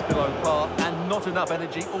many players below par, and not enough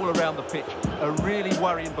energy all around the pitch. A really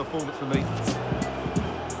worrying performance for me.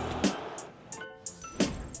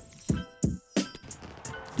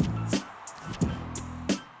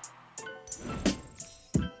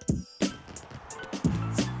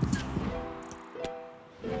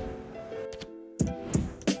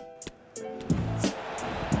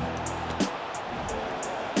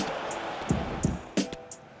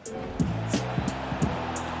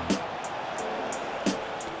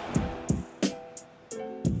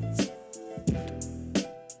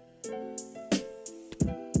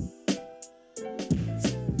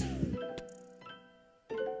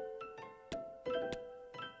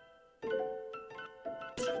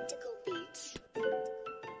 Tactical beats.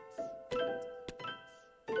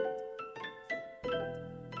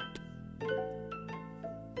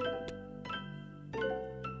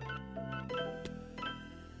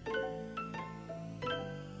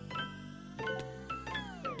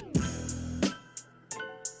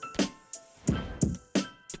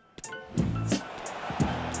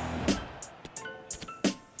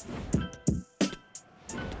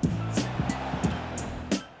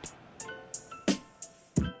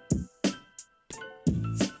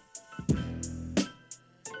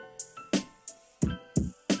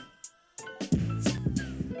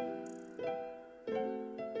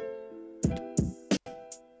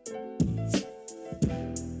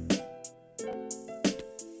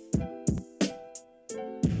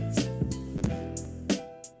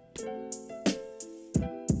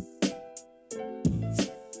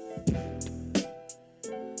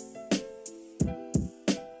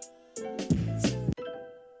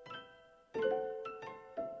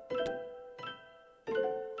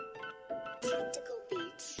 Tactical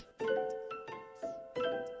beats.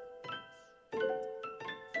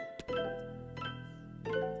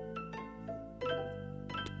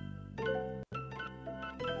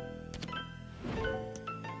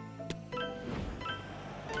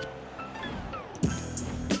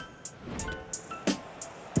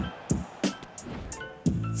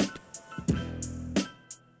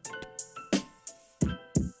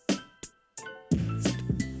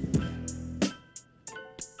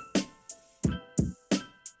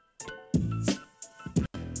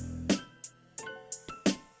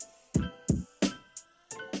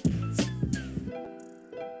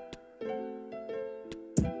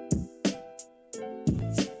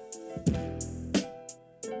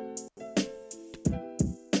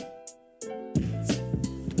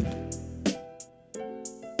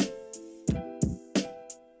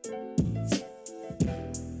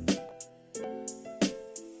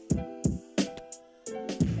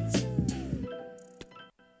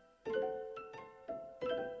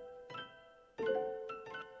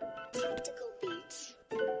 Tactical beats.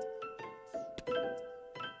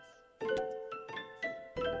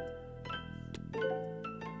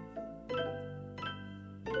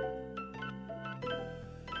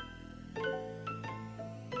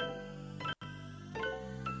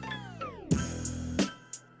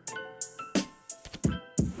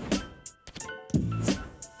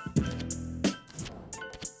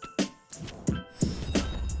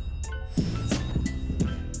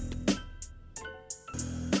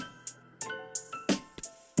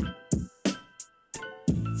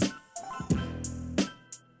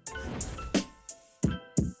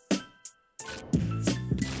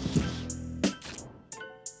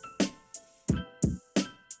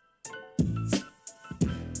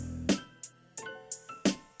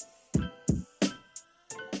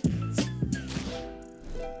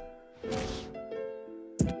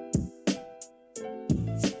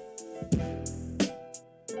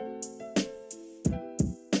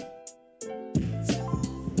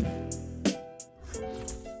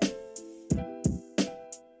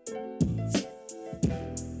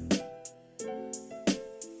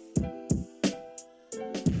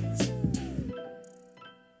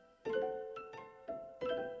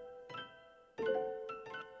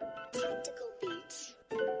 Tactical beats.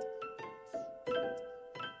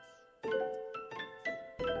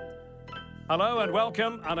 Hello and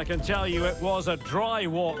welcome, and I can tell you it was a dry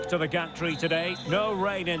walk to the gantry today. No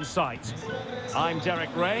rain in sight. I'm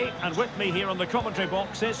Derek Ray, and with me here on the commentary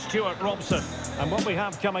box is Stuart Robson. And what we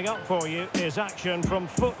have coming up for you is action from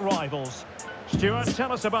foot rivals. Stuart,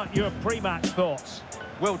 tell us about your pre-match thoughts.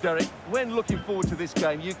 Well, Derek, when looking forward to this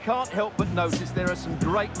game, you can't help but notice there are some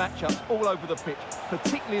great matchups all over the pitch,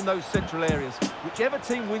 particularly in those central areas. Whichever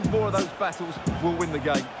team wins more of those battles will win the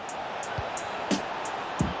game.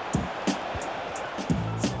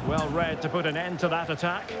 Well read to put an end to that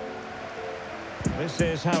attack. This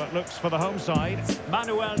is how it looks for the home side.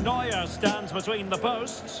 Manuel Neuer stands between the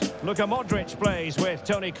posts. Luka Modric plays with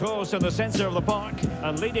Toni Kroos in the centre of the park.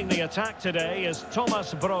 And leading the attack today is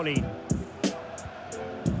Thomas Brolin.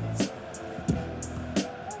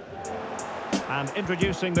 And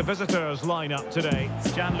introducing the visitors' lineup today.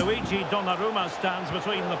 Gianluigi Donnarumma stands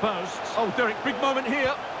between the posts. Oh, Derek, big moment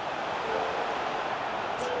here.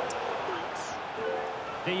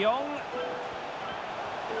 De Jong.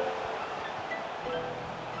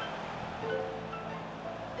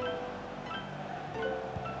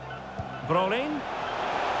 Brolin.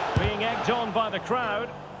 Being egged on by the crowd.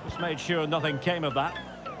 Just made sure nothing came of that.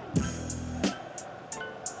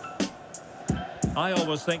 I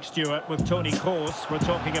always think, Stuart, with Toni Kroos, we're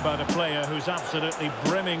talking about a player who's absolutely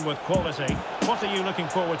brimming with quality. What are you looking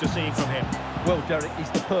forward to seeing from him? Well, Derek, he's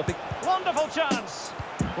the perfect... Wonderful chance!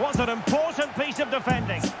 Was an important piece of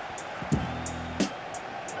defending.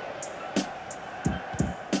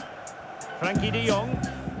 Frankie de Jong.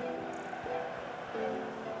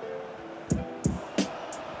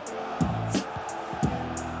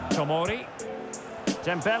 Tomori.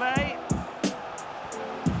 Dembele.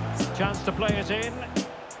 Chance to play it in.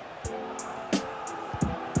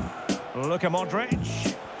 Luka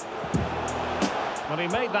Modric. Well, he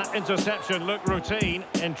made that interception look routine.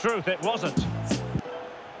 In truth, it wasn't.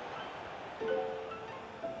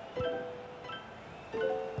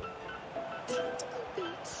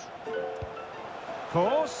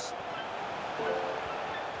 Kroos.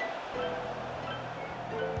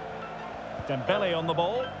 Dembele on the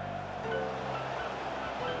ball.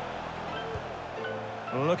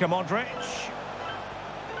 Luka Modric.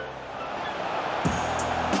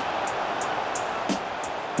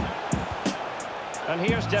 And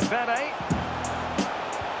here's Dembele.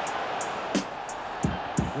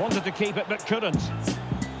 Wanted to keep it but couldn't.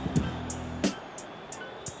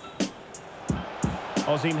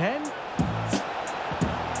 Osimhen.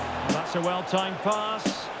 Well, that's a well-timed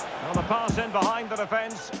pass. Well, the pass in behind the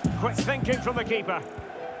defence. Quick thinking from the keeper.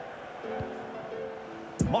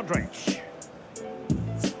 Modric.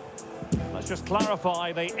 Let's just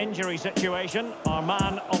clarify the injury situation. Our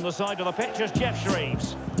man on the side of the pitch is Jeff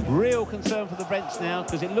Shreves. Real concern for the bench now,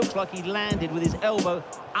 because it looks like he landed with his elbow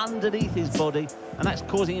underneath his body, and that's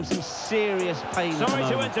causing him some serious pain. Sorry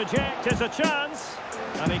to interject, it's a chance,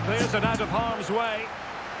 and he clears it out of harm's way.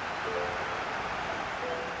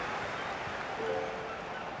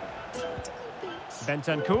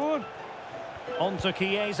 Bentancur. On to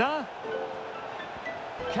Chiesa.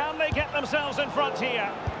 Can they get themselves in front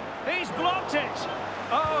here? He's blocked it.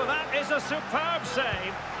 Oh, that is a superb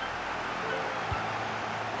save.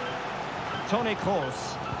 Toni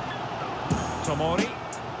Kroos. Tomori.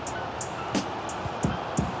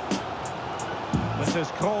 This is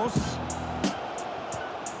Kroos.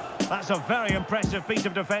 That's a very impressive piece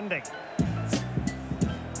of defending.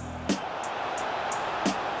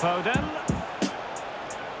 Foden.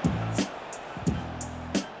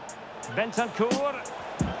 Bentancur.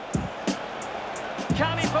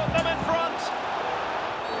 Can he put them in front?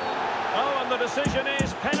 Oh, and the decision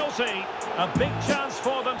is penalty. A big chance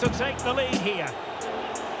for them to take the lead here.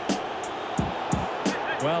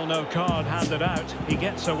 Well, no card handed out. He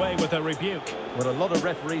gets away with a rebuke. Well, a lot of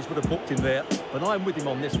referees would have booked him there, but I'm with him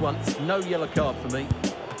on this one. No yellow card for me.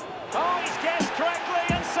 Oh, he's guessed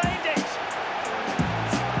correctly and saved it.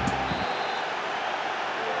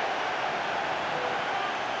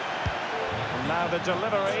 And now the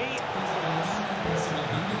delivery.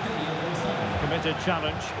 Committed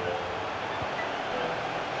challenge.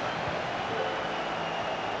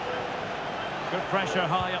 Good pressure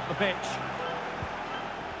high up the pitch.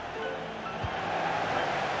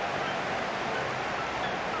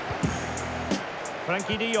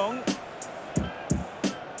 Frankie de Jong.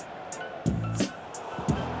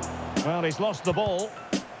 Well, he's lost the ball.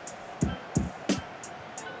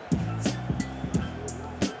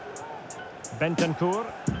 Bentancur.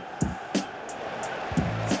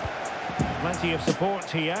 Plenty of support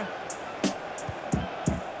here.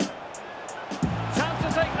 Chance to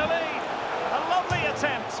take the lead. A lovely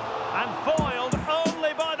attempt. And foiled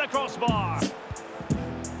only by the crossbar.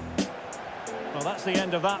 Well, that's the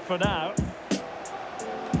end of that for now.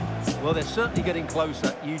 Well, they're certainly getting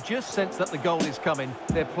closer. You just sense that the goal is coming.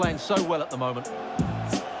 They're playing so well at the moment.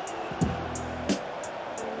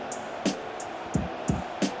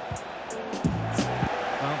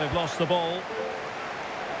 Well, they've lost the ball.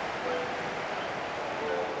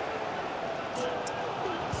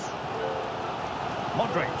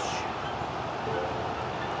 Modric.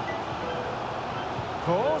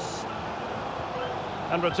 Course.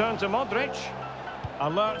 And return to Modric.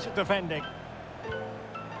 Alert defending.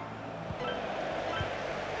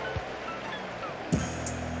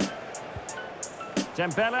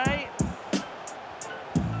 Dembele.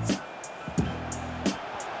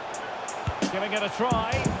 Giving it a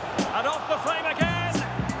try. And off the frame again.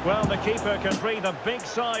 Well, the keeper can breathe a big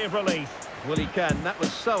sigh of relief. Well, he can. That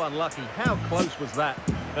was so unlucky. How close was that?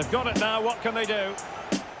 They've got it now. What can they do?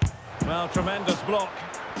 Well, tremendous block.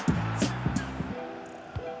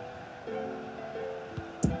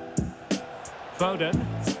 Foden.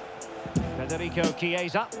 Federico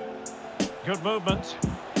Chiesa. Good movement.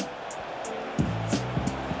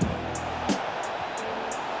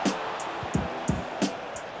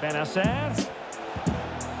 Benacer.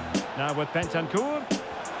 Now with Bentancur.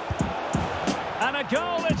 And a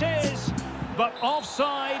goal it is! But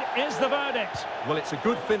offside is the verdict. Well, it's a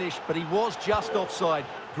good finish, but he was just offside.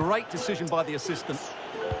 Great decision by the assistant.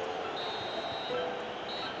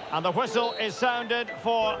 And the whistle is sounded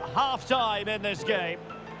for half-time in this game.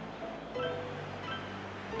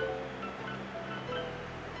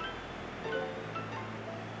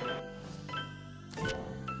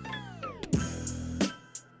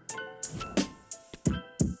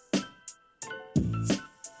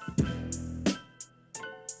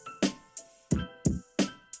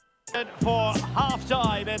 For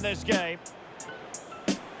half-time in this game.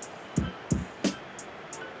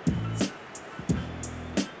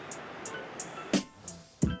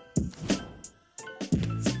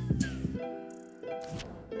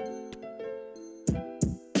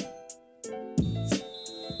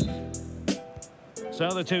 So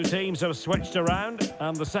the two teams have switched around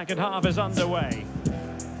and the second half is underway.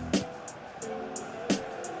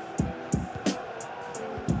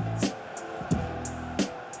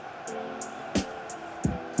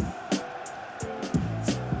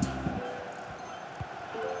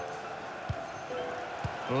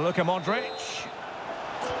 Luka Modric.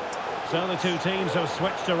 So the two teams have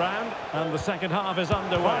switched around and the second half is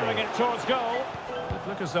underway. Firing it towards goal. It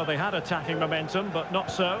looked as though they had attacking momentum, but not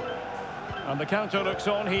so. And the counter looks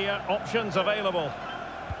on here. Options available.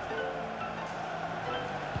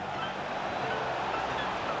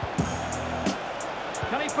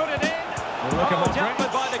 Can he put it in? Luka Modric.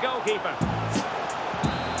 Tackled by the goalkeeper.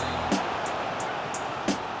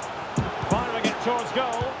 Firing it towards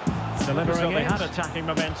goal. Delivering it. They had attacking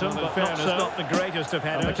momentum, but fairness, not the greatest of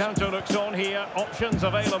headers. And the counter looks on here. Options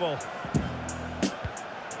available.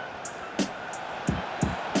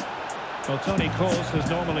 Well, Tony Kroos is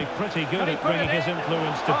normally pretty good at bringing his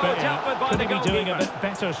influence to bear. Could he be doing a bit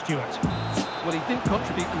better, Stuart? Well, he didn't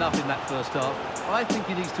contribute enough in that first half. I think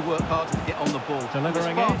he needs to work harder to get on the ball.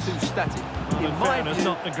 Delivering he was far it. too static. Well, in my fairness, view,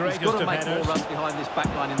 not the greatest he's got to of make headers. more runs behind this back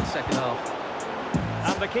line in the second half.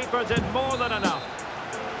 And the keeper did more than enough.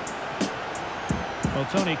 Well,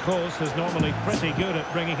 Tony Kroos is normally pretty good at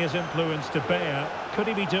bringing his influence to bear. Could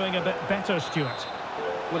he be doing a bit better, Stuart?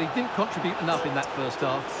 Well, he didn't contribute enough in that first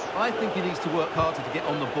half. I think he needs to work harder to get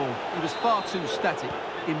on the ball. He was far too static.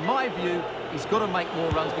 In my view, he's got to make more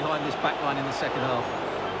runs behind this back line in the second half.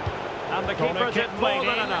 And the keeper did more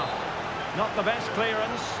than enough. Not the best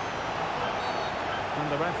clearance.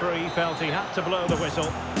 And the referee felt he had to blow the whistle.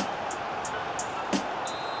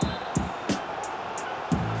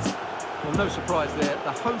 Well, no surprise there.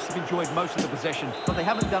 The hosts have enjoyed most of the possession, but they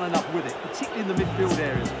haven't done enough with it, particularly in the midfield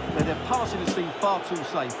areas, where their passing has been far too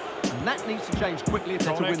safe. And that needs to change quickly if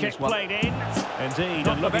they're to win this one. Played in. Indeed,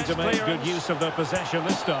 and looking to make good use of their possession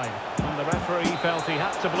this time. And the referee felt he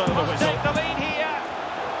had to blow the whistle. Take the lead here.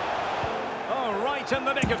 Oh, right in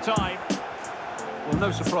the nick of time. Well,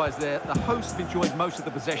 no surprise there. The hosts have enjoyed most of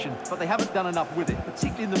the possession, but they haven't done enough with it,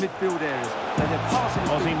 particularly in the midfield areas, where their passing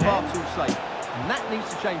has been far too safe. And that needs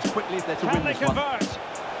to change quickly if they're to win this one.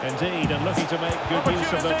 Indeed, and looking to make good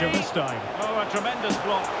use of their this time. Oh, a tremendous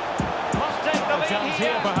block. Must take the lead chance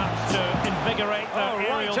here, perhaps, to invigorate their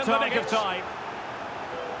aerial targets. The nick of time.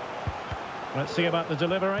 Let's see about the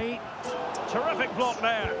delivery. Terrific block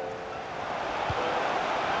there.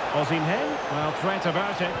 Osimhen, well, threat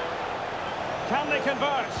about it. Can they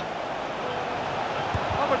convert?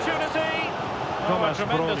 Opportunity. Oh, a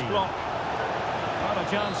tremendous block. Well, a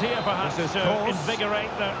chance here, perhaps, to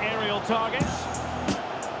invigorate their aerial targets.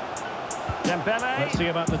 Dembele. Let's see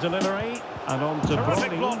about the delivery. And on to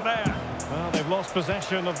Terrific block there. Well, they've lost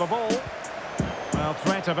possession of the ball. Well,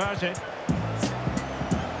 threat about it.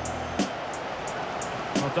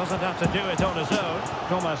 Well, doesn't have to do it on his own.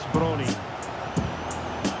 Thomas Brolin.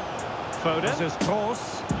 Foden. This is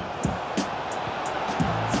Kroos.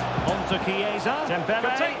 On to Chiesa. Dembele.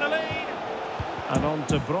 Can take the lead. And on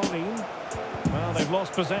to Bronin. Well, they've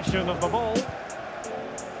lost possession of the ball.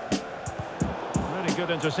 Really good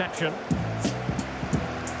interception.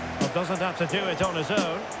 But doesn't have to do it on his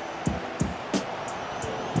own.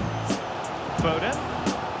 Foden.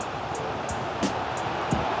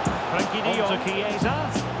 Frankie de Jong to Chiesa.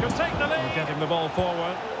 Can take the lead. Getting the ball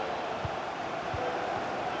forward.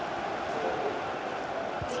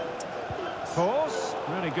 Cross.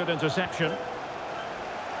 Really good interception.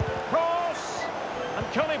 Cross. And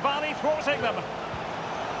Koulibaly thwarting them.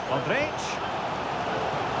 Modric.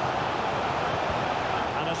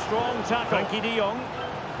 And a strong tackle. Frankie de Jong.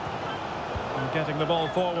 And getting the ball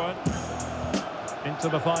forward. Into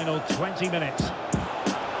the final 20 minutes.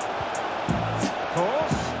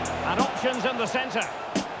 Cross. And options in the centre.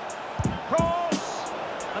 Cross.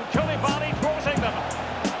 And Koulibaly thwarting them.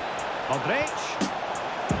 Modric.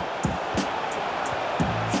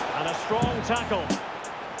 And a strong tackle.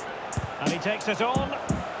 And he takes it on.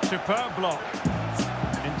 Superb block.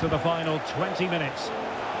 Into the final 20 minutes.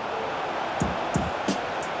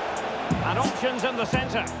 And options in the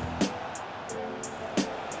centre.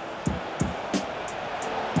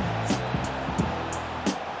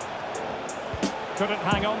 Couldn't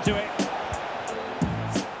hang on to it.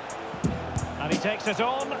 And he takes it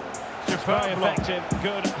on. Superb, effective,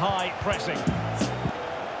 good high pressing.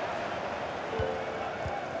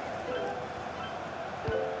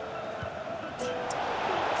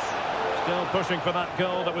 Still pushing for that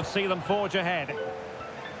goal that would see them forge ahead.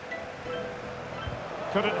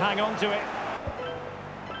 Couldn't hang on to it.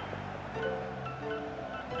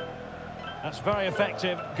 That's very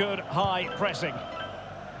effective, good high pressing.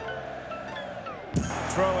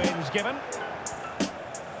 Throw-ins given.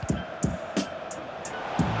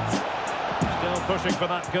 Still pushing for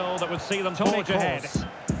that goal that would see them forge ahead.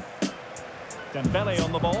 Dembele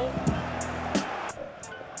on the ball.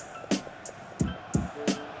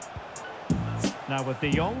 Now with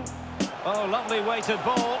de Jong. Oh, lovely weighted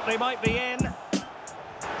ball. They might be in.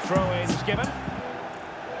 Throw-ins given.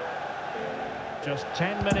 Just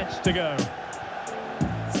 10 minutes to go.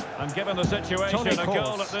 And given the situation, a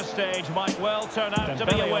goal at this stage might well turn out to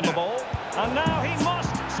be a winner. And now he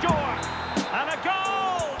must score. And a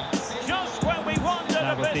goal! Just when we wondered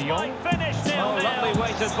if this might finish 0-0. Oh, lovely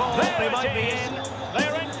weighted ball. They might be in.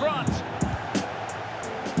 They're in front.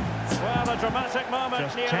 Well, a dramatic moment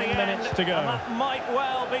just near 10 minutes to go. And that might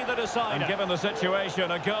well be the decider. And given the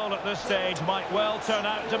situation, a goal at this stage might well turn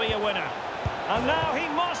out to be a winner. And now he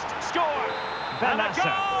must score. And a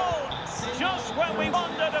goal! Just when we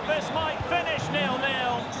wondered if this might finish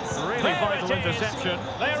 0-0. Really vital interception.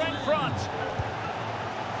 They're in front.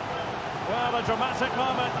 Well, a dramatic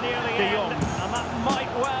moment near the end. And that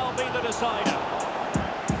might well be the decider.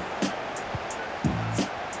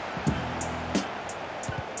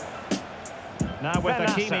 Now with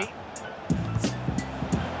Hakimi.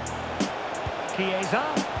 Chiesa.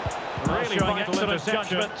 Really vital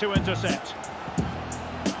interception to intercept.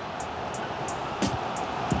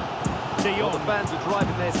 Well, the fans are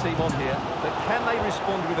driving their team on here, but can they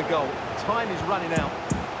respond with a goal? Time is running out.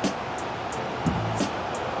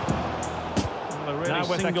 Well, a really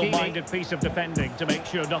single-minded piece of defending to make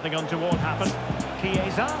sure nothing untoward happened.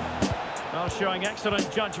 Chiesa. Well, showing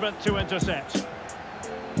excellent judgment to intercept.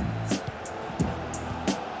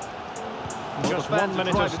 Just 1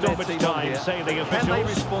 minute of stoppage time, say the officials. Can they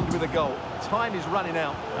respond with a goal? Time is running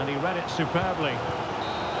out. And he read it superbly.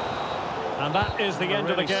 And that is the end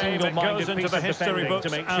of the game. It goes into the history books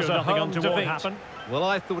to make sure nothing untoward happened. Well,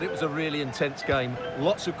 I thought it was a really intense game.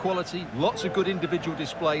 Lots of quality, lots of good individual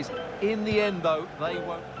displays. In the end, though, they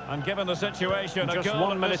won't. And given the situation, just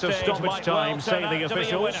 1 minute of stoppage time, say the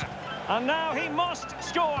officials. And now he must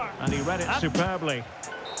score. And he read it superbly.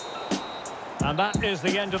 And that is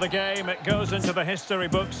the end of the game. It goes into the history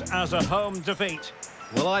books as a home defeat.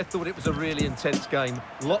 Well, I thought it was a really intense game.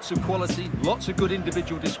 Lots of quality, lots of good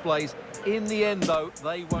individual displays. In the end, though,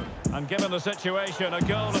 they won't. And given the situation, a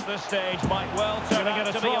goal at this stage might well turn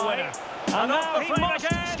out to be a winner. And now he must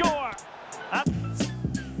score.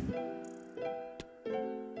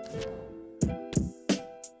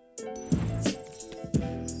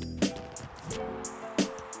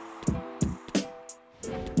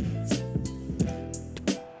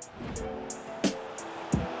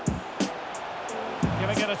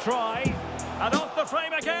 Giving it a try. And off the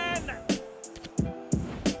frame again.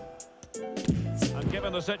 And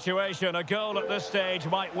given the situation, a goal at this stage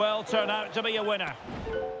might well turn out to be a winner.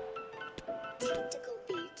 Tactical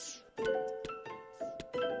beats.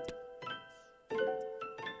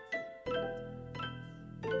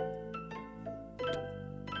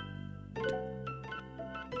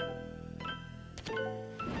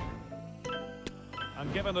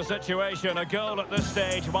 Given the situation, a goal at this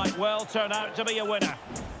stage might well turn out to be a winner.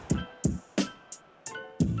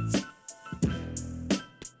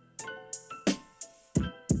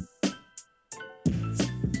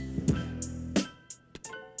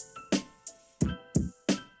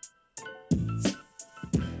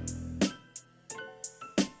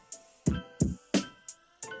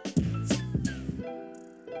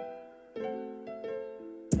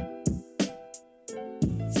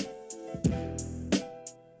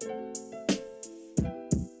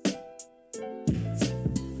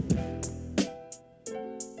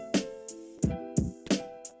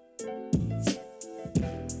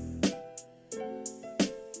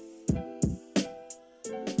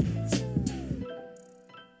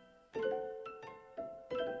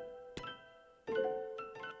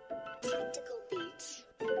 Tactical beats.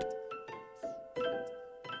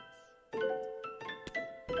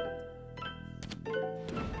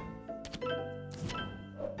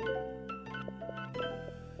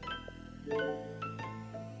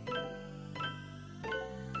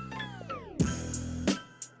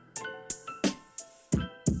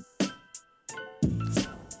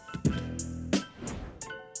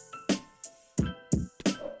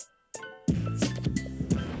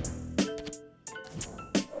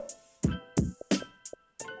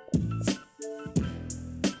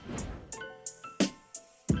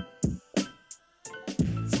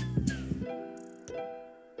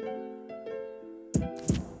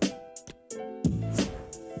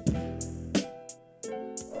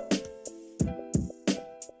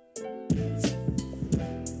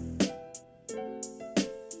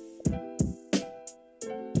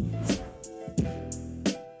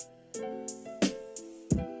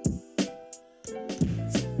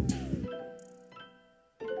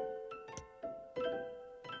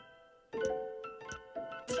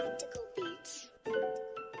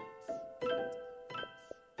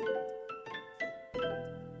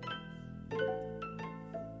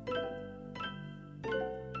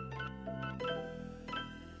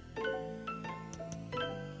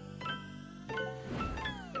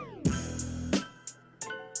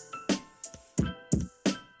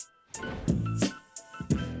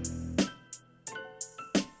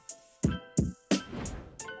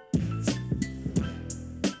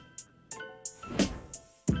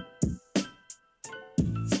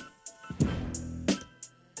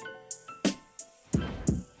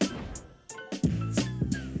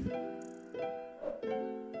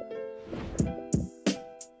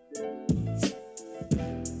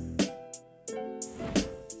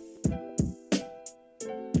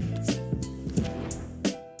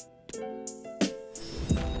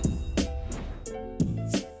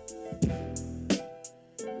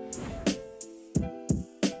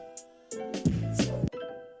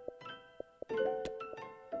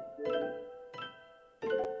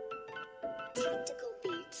 Tactical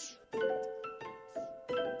beats. Tactical beats.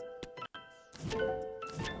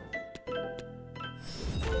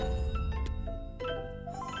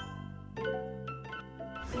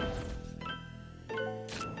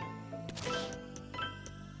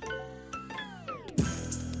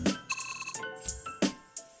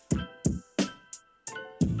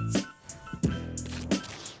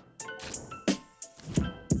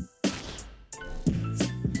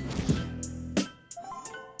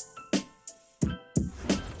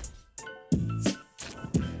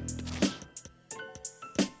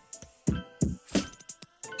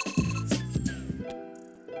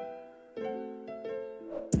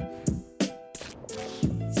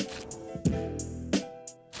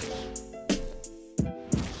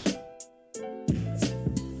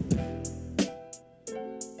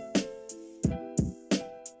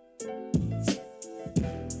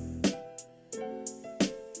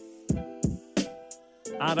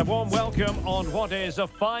 And a warm welcome on what is a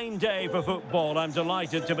fine day for football. I'm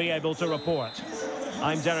delighted to be able to report.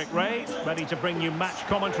 I'm Derek Ray, ready to bring you match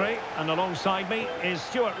commentary, and alongside me is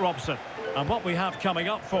Stuart Robson. And what we have coming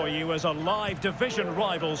up for you is a live division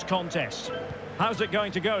rivals contest. How's it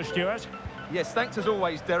going to go, Stuart? Yes, thanks as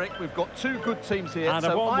always, Derek. We've got two good teams here, and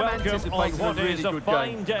so a warm I'm welcome anticipating on what a really is a good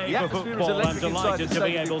fine game. day The for atmosphere is football. I'm electric inside delighted the to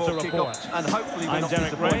be stadium able before to kick-off, report. and hopefully we're I'm not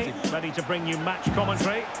Derek Ray, disappointed. ready to bring you match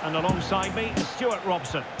commentary, and alongside me is Stuart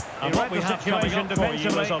Robson. And what we have coming up for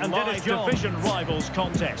you is a live division rivals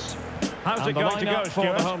contest. How's it going to go,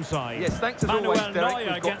 Stuart? The home side. Yes, thanks as always,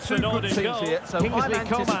 Derek. We've got two good teams here, so I'm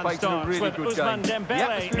anticipating a really good game. The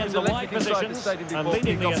atmosphere is electric inside the stadium before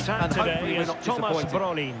kick-off, and hopefully we're not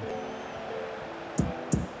disappointed.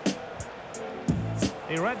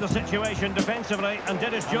 He read the situation defensively and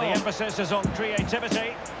did his job. The emphasis is on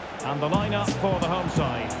creativity. And the lineup for the home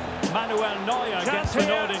side. Manuel Neuer gets the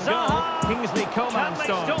nod in goal. Kingsley Coman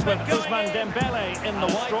starts with Ousmane Dembele in the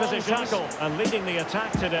wide position. And leading the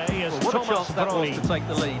attack today is What a Thomas chance that was Brody. to take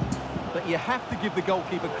the lead. But you have to give the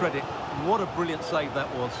goalkeeper credit. What a brilliant save that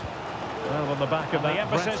was. Well, on the back of that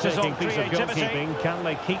breathtaking piece of goalkeeping, can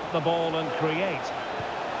they keep the ball and create?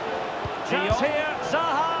 Chance here,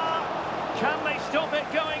 Zaha! Can they stop it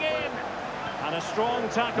going in? And a strong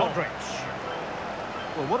tackle.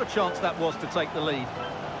 Well, what a chance that was to take the lead.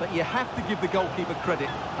 But you have to give the goalkeeper credit.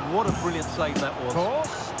 What a brilliant save that was.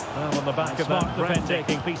 Well, on the back of that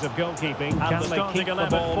breathtaking piece of goalkeeping, can they keep the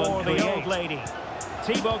ball and create? The old lady.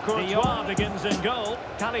 Thibaut Courtois begins in goal.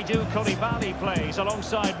 Kalidou Koulibaly plays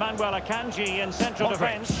alongside Manuel Akanji in central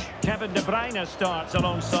defence. Kevin De Bruyne starts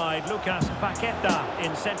alongside Lucas Paqueta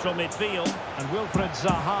in central midfield. And Wilfried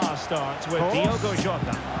Zaha starts with Diogo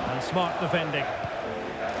Jota. And smart defending.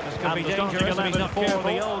 This could be dangerous if he's not careful.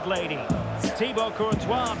 The old lady. Thibaut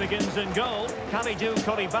Courtois begins in goal. Kalidou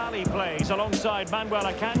Koulibaly plays alongside Manuel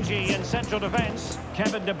Akanji in central defence.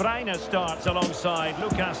 Kevin De Bruyne starts alongside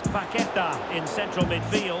Lucas Paqueta in central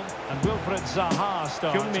midfield. And Wilfried Zaha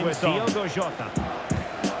starts with Diogo Jota.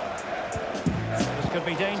 This could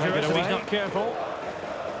be dangerous if he's not careful.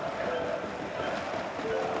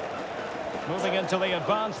 Moving into the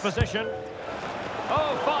advanced position.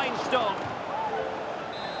 Oh, fine stop.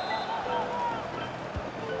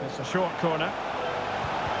 It's a short corner.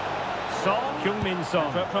 Son. Heung-min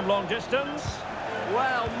Son. But from long distance.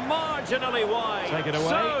 Well, marginally wide. Take it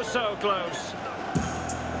away. So close.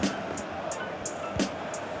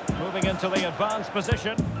 Moving into the advanced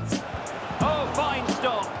position. Oh, fine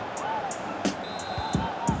stop.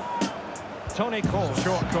 Toni Kroos.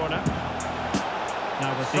 Short corner.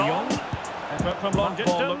 Now with De Jong. But from long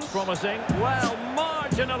distance. Ball looks promising. Well,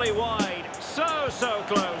 marginally wide. So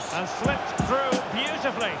close. And slipped through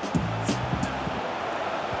beautifully.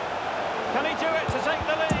 Can he do it to take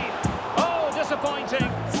the lead? Oh,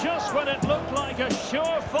 disappointing. Just when it looked like a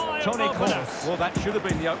surefire opener. Well, that should have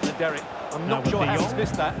been the opener, Derek. I'm not sure how he's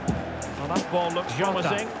missed that. Well, that ball looks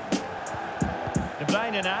promising. De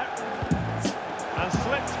Bruyne now. And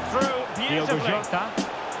slipped through beautifully.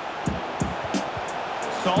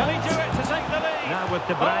 Son. Can he do it to take the lead? Now with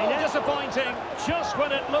De Bruyne. Oh, disappointing. Just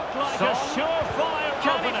when it looked like a surefire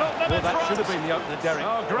opener. Well, that should have been the opener, Derek.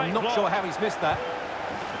 Oh, great I'm not sure how he's missed that.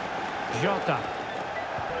 Jota.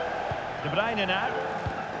 De Bruyne now.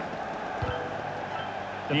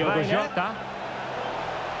 Diogo Jota.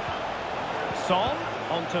 Son.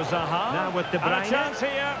 Onto Zaha. Now with De Bruyne. And a chance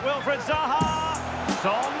here. Wilfried Zaha.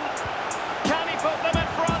 Son. Can he put them in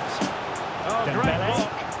front? Oh, Dembele. Great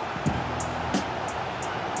block.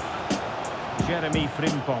 Jeremy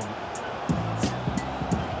Frimpong.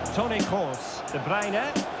 Toni Kroos. De Bruyne.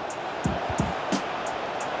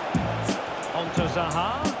 Onto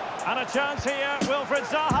Zaha. And a chance here. Wilfried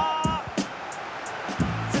Zaha.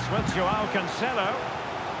 It's with Joao Cancelo.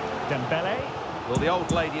 Dembele. Well, the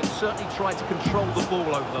old lady has certainly tried to control the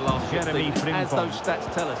ball over the last 15 minutes, as those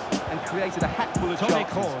stats tell us, and created a hatful of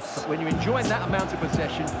chances. But when you're enjoying that amount of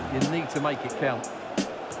possession, you need to make it count.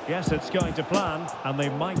 Yes, it's going to plan, and they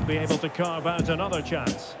might be able to carve out another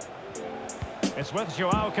chance. It's with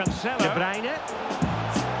Joao Cancelo. De Bruyne.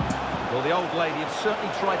 Well, the old lady has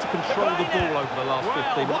certainly tried to control the ball over the last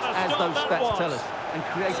 15 minutes, as those stats tell us, and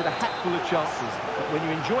created a hatful of chances. But when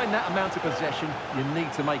you're enjoying that amount of possession, you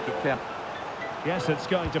need to make it count. Yes, it's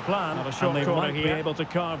going to plan, and they might be able to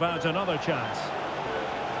carve out another chance.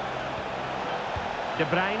 De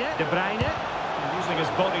Bruyne. De Bruyne. Using his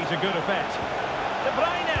body to good effect. De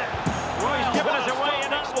Bruyne. Well, he's given us away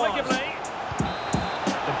inexplicably.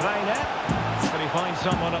 De Bruyne. Can he find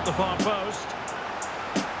someone at the far post?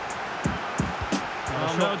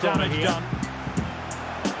 Well, no damage done.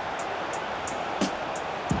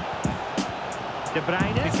 De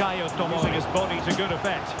Bruyne. Using his body to good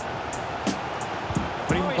effect.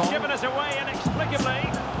 Oh, he's given us away inexplicably.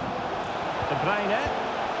 De Bruyne.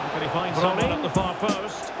 Can he find someone at the far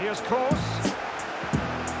post? Here's Kroos.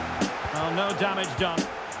 Oh, no damage done.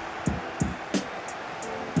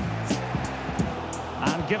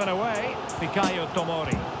 And given away, Fikayo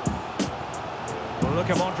Tomori.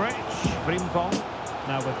 Luka Modric. Frimpong.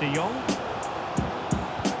 Now with De Jong.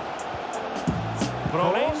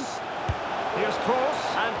 Kroos. Here's Kroos.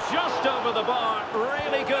 And just over the bar.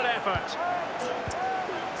 Really good effort.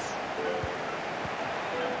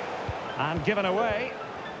 And given away,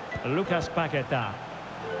 Lucas Paqueta.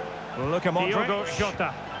 Luka Modric. Diogo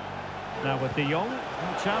Jota. Now with De Jong.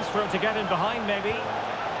 Chance for him to get in behind, maybe.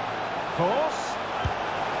 Kroos.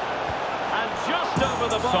 And just over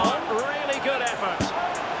the bar. Really good effort.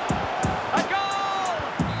 A goal!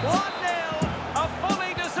 1-0. A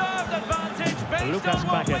fully deserved Lucas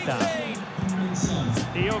Paquetá.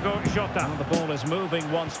 Diogo Jota. And the ball is moving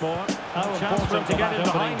once more. How important to get in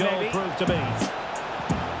behind goal proved to be.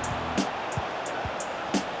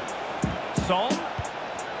 Son.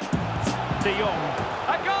 De Jong.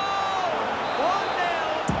 A goal! 1-0.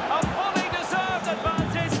 A fully deserved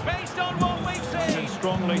advantage based on what we've seen.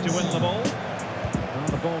 Strongly to win the ball. And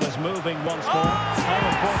the ball is moving once more. How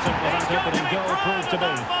important will that opening goal prove to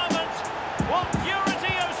be? What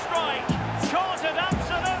purity of strike! Caught it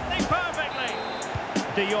absolutely perfectly.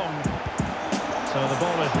 De Jong. So the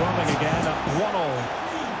ball is rolling again at 1-all.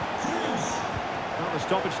 Well, the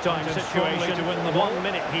stoppage time situation to win the ball. 1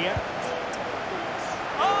 minute here.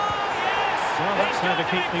 Well, that's how to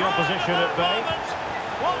keep the opposition at bay.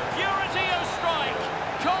 What purity of strike!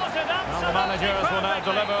 Caught it absolutely. The managers will now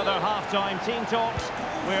deliver their half-time team talks.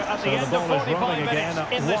 We're at the end of 45 minutes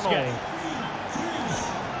in this game.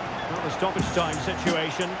 Well, the stoppage time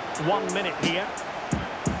situation, 1 minute here.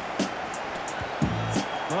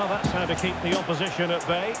 Well, that's how to keep the opposition at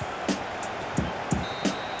bay.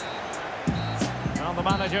 Well, the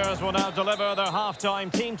managers will now deliver their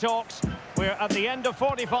half-time team talks. We're at the end of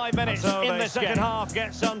 45 minutes in the second half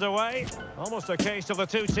gets underway. Almost a case of the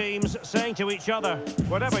two teams saying to each other,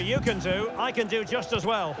 whatever you can do, I can do just as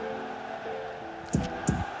well.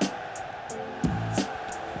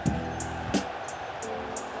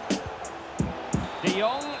 De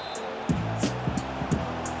Jong.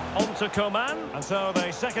 On to Coman. And so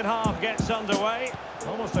the second half gets underway.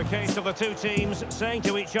 Almost a case of the two teams saying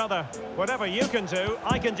to each other, whatever you can do,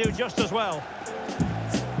 I can do just as well.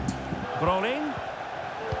 Brolin.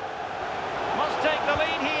 Must take the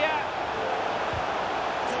lead here.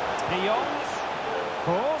 De Jong.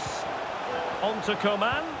 Cross. On to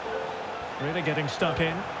Coman. Really getting stuck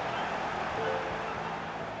in.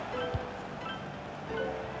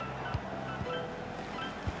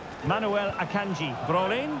 Manuel Akanji.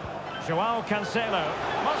 Brolin. Joao Cancelo.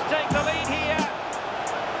 Must take the lead here.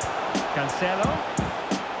 Cancelo.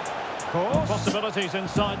 Cross. Possibilities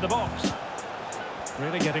inside the box.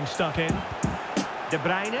 Really getting stuck in. De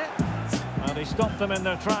Bruyne. Well, they stopped them in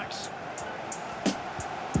their tracks.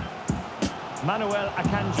 Manuel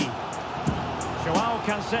Akanji. Joao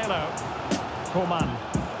Cancelo. Coman.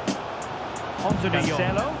 On to De Jong.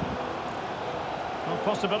 Cancelo. Well,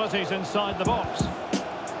 possibilities inside the box.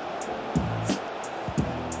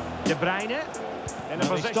 De Bruyne. In a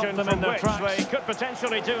position from which they could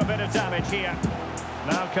potentially do a bit of damage here.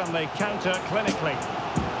 Now can they counter clinically?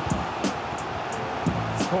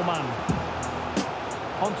 Coman.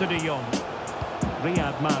 On to De Jong.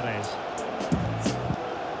 Riyad Mahrez.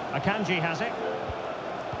 Akanji has it.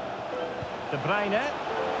 De Bruyne.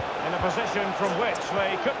 In a position from which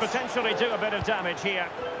they could potentially do a bit of damage here.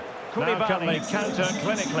 Now can they counter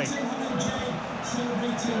clinically?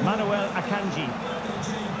 Manuel Akanji.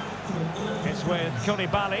 It's with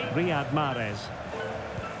Koulibaly. Riyad Mahrez.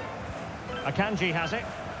 Akanji has it.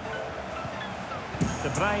 De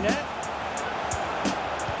Bruyne.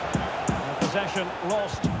 Possession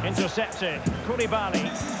lost, intercepted. Koulibaly.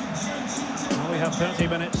 Well, we have 30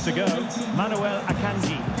 minutes to go. Manuel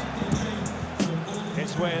Akanji.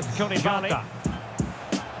 It's with Koulibaly.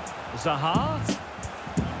 Zaha.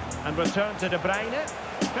 And return to De Bruyne.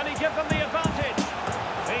 Can he give them the advantage?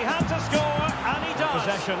 He had to score, and he does.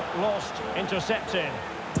 Possession lost, intercepted.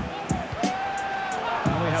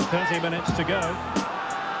 Well, we have 30 minutes to go.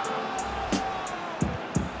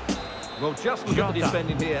 Well, just look at the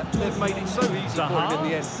defending here. They've made it so easy for him in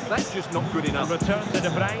the end. That's just not good enough. And return to De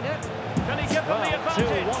Bruyne. Can he give them the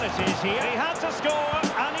advantage? 2-1 it is here. He had to score,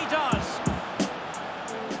 and he does.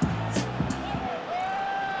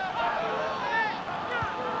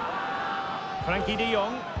 Frankie de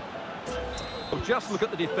Jong. Well, just look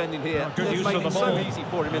at the defending here. They've made it so easy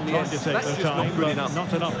for him in the end. That's just not good enough.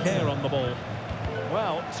 Not enough care on the ball.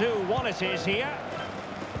 Well, 2-1 it is here.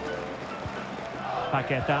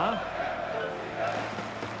 Paquetá.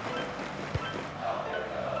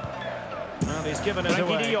 Well, he's given it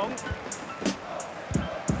away. De Jong.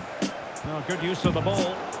 Oh, good use of the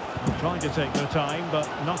ball. They're trying to take their time, but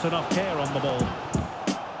not enough care on the ball.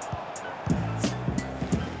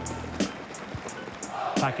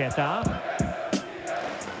 Paquetá.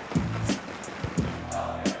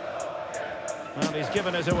 Well, he's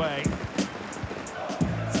given it away.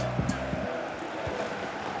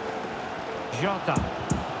 Jota.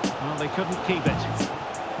 Well, they couldn't keep it.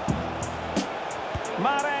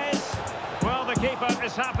 Mahrez. Well, the keeper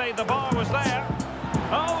is happy the bar was there.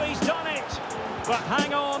 Oh, he's done it. But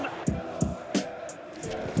hang on.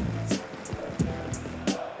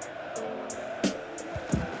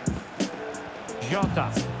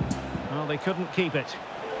 Jota. Well, they couldn't keep it.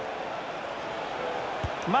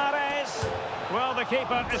 Mahrez. Well, the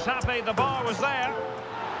keeper is happy the bar was there.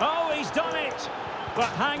 Oh, he's done it. But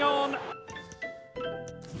hang on.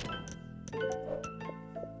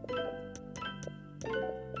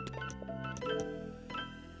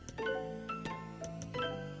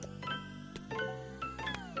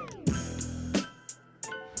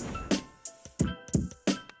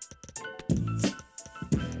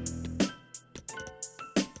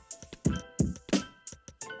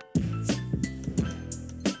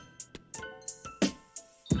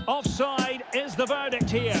 Offside is the verdict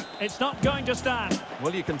here. It's not going to stand.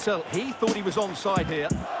 Well, you can tell he thought he was onside here,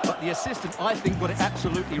 but the assistant, I think, got it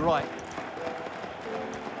absolutely right.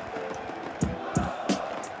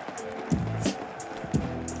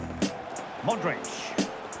 Modric.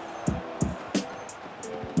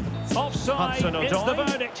 Offside is the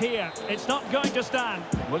verdict here. It's not going to stand.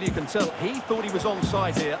 Well, you can tell he thought he was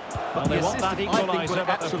onside here, but they the want that assistant, I think, got equaliser, it but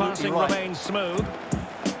the absolutely passing right. remains smooth.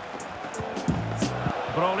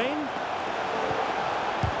 Brolin.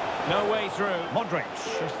 No way through. Modric.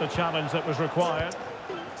 Just the challenge that was required.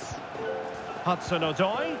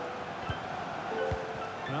 Hudson-Odoi.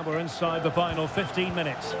 Now we're inside the final 15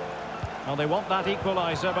 minutes. Well, they want that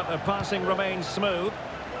equaliser, but the passing remains smooth.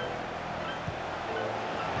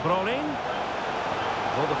 Brolin.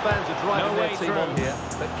 Well, the fans are driving their team through. on here,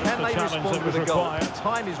 but can they respond with a goal?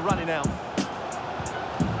 Time is running out.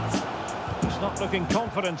 It's not looking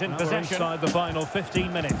confident in possession. Inside the final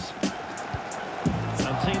 15 minutes.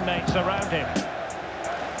 And teammates around him.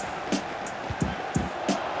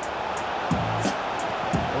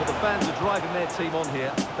 Well, the fans are driving their team on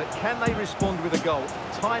here, but can they respond with a goal?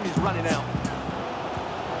 Time is running out.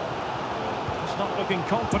 It's not looking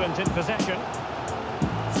confident in possession.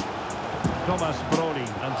 Thomas Brolin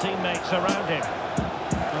and teammates around him.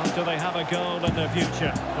 Well, do they have a goal in their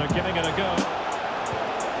future? They're giving it a go.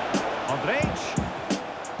 Modric.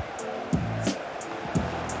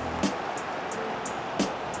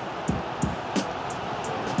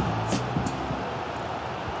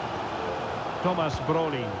 Thomas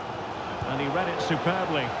Brolin. And he read it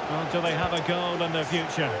superbly. Well, do they have a goal in their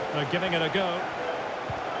future? They're giving it a go.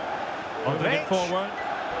 Moving it forward.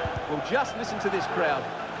 Well, just listen to this crowd.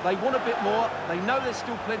 They want a bit more. They know there's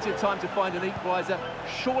still plenty of time to find an equaliser.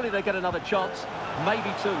 Surely they get another chance.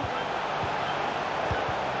 Maybe two.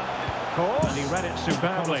 And he read it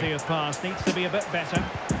superbly. Quality of pass needs to be a bit better.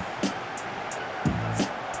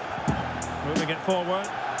 Moving it forward.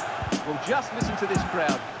 Well, just listen to this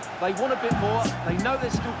crowd. They want a bit more. They know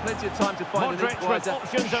there's still plenty of time to find an equaliser.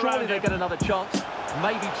 Surely they get another chance.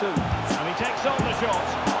 Maybe two. And he takes on the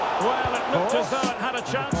shot. Well, it looked as though it had a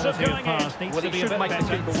chance of going in. Well, he should make the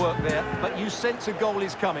keeper work there, but you sense a goal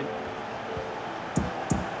is coming.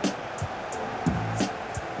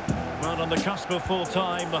 Well, on the cusp of full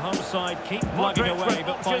time, the home side keep plugging away,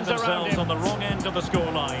 but find themselves on the wrong end of the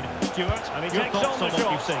scoreline. Stuart, and he takes on the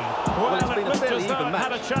shot. You've seen. Well, it's been a fairly even match,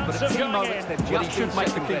 had a chance but at key of moments they've just should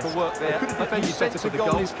make the keeper work there. But you sense a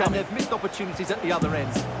goal is coming. They've missed opportunities at the other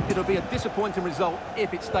end. It'll be a disappointing result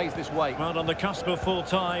if it stays this way. Well, on the cusp of full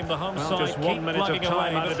time, the home side keep plugging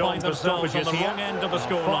away, but find themselves on the wrong end of the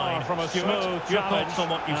scoreline. From a smooth challenge on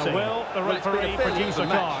what you've seen. Will the referee produce a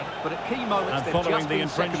card? But at key moments they've just been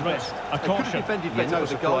second best. A caution. Defended better with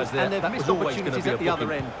the goals, and they've missed opportunities at the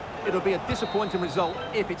other end. It'll be a disappointing result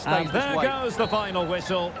if it stays this way. There goes the final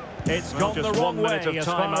whistle. It's gone the wrong way as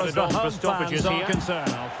far as the home fans are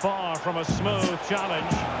concerned. Now, far from a smooth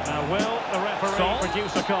challenge. Now, will the referee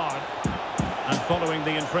produce a card? And following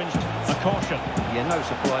the infringement, a caution. Yeah, no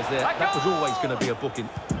surprise there. That was always going to be a booking.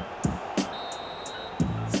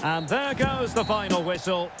 And there goes the final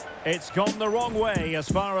whistle. It's gone the wrong way as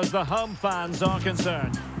far as the home fans are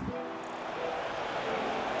concerned.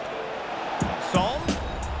 Son.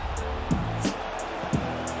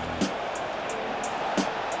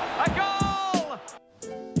 A goal!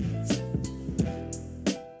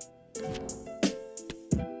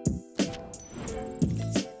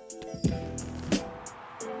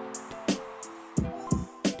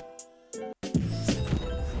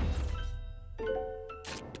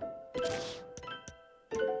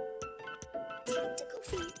 Tactical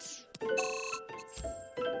beats.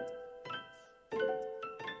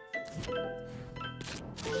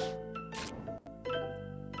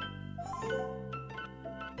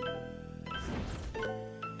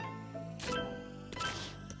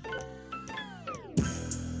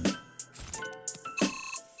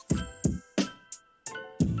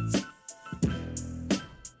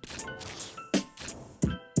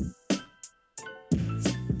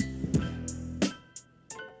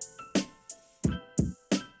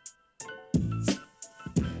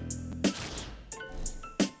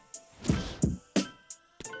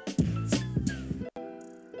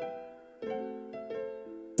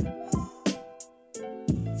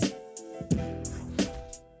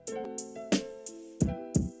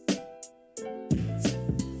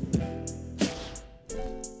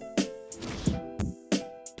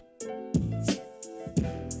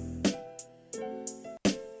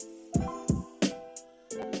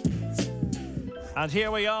 And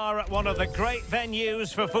here we are at one of the great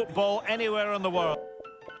venues for football anywhere in the world.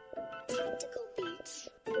 Tactical beats.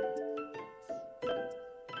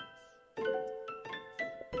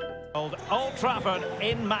 Old Trafford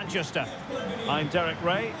in Manchester. I'm Derek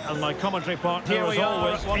Ray, and my commentary partner here as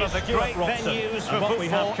always one of the great venues for football we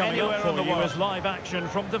have coming anywhere in the world is live action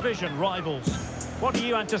from division rivals. What do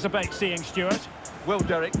you anticipate seeing, Stuart? Well,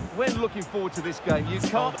 Derek, when looking forward to this game, you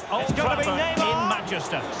can't... Old Trafford in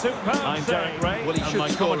Manchester. Superb. I'm Derek Ray, well, and my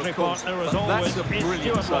commentary partner as always is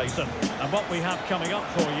Stuart Robson. And what we have coming up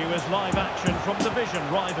for you is live action from division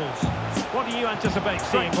rivals. What do you anticipate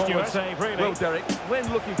seeing, Stuart? Save, really. Well, Derek, when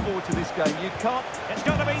looking forward to this game, you can't... It's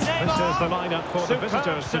got to be Neymar! This is the lineup for the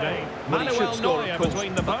visitors today. Well, Manuel Neuer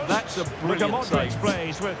between the posts. That's a brilliant Modric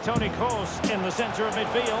plays with Toni Kroos in the centre of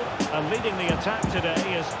midfield. And leading the attack today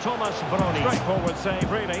is Thomas Brony. Straightforward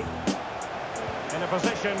save, really. In a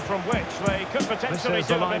position from which they could potentially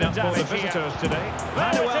do a bit of damage for the visitors today.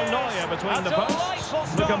 Manuel Neuer between the posts.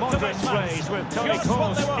 Modric plays with Toni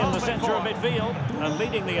Kroos in the centre of midfield. And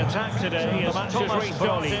leading the attack today is Thomas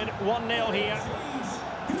Brony. 1-0 here.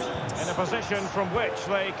 In a position from which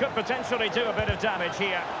they could potentially do a bit of damage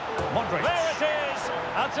here. Modric. There it is!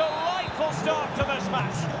 A delightful start to this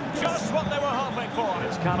match. Just what they were hoping for.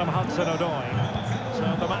 It's Callum Hudson-Odoi. So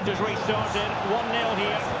the match is restarted. 1-0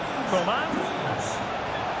 here. Coman.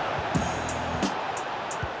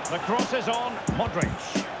 The cross is on.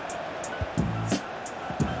 Modric.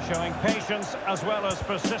 Showing patience as well as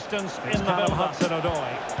persistence in the build-up. Hudson-Odoi.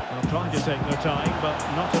 Well, trying to take their time, but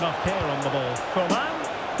not enough care on the ball. Coman.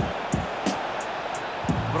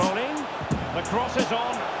 Rolling, the cross is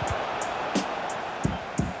on.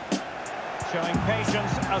 Showing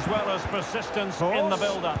patience as well as persistence in the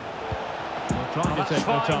build-up. Trying to take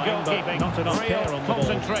their time, but not enough care on the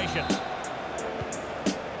concentration.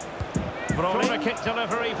 Rolling, a kick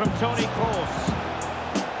delivery from Toni Kroos.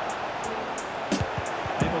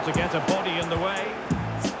 Able to get a body in the way.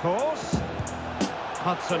 Kroos.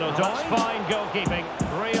 Hudson-Odoi. That's fine goalkeeping.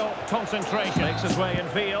 Real concentration. Makes his way in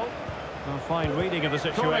field. A fine reading of the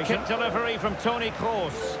situation. Kick delivery from Toni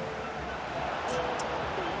Kroos.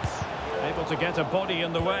 Able to get a body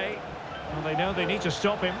in the way. And they know they need to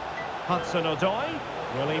stop him. Hudson-Odoi.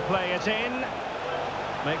 Will he play it in?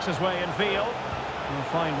 Makes his way in field. A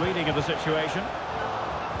fine reading of the situation.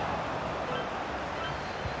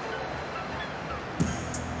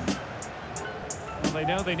 And they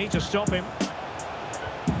know they need to stop him.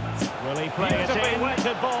 Will he play it in?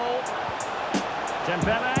 Weighted ball.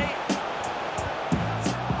 Dembele.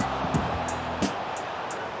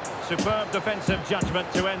 Superb defensive judgment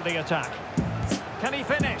to end the attack. Can he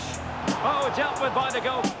finish? Oh, dealt with by the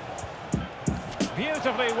goal.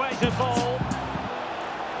 Beautifully weighted ball.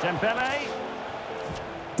 Dembele.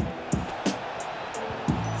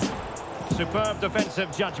 Superb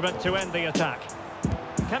defensive judgment to end the attack.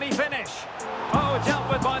 Can he finish? Oh, dealt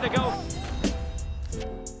with by the goal.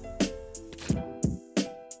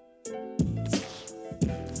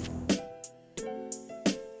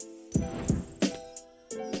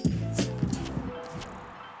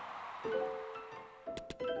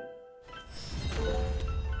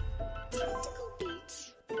 Tactical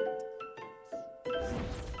beats.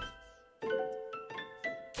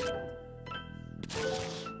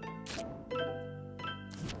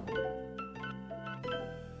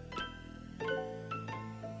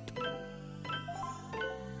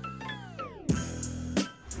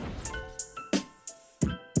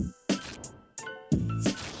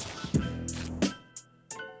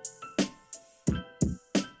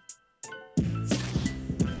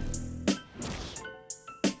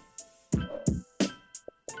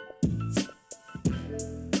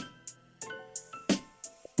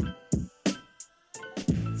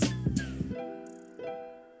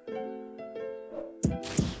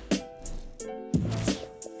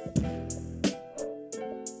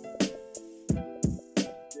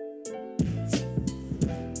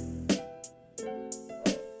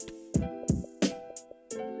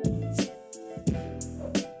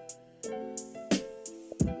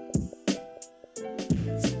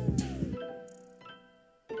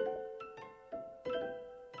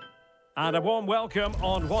 And a warm welcome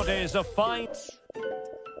on what is a fine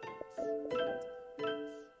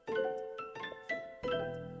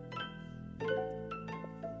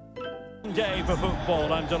day for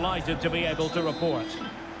football. I'm delighted to be able to report.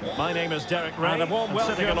 My name is Derek Ray, and a warm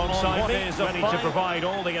welcome sitting alongside me, ready to provide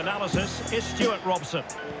all the analysis, is Stuart Robson.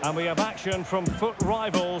 And we have action from foot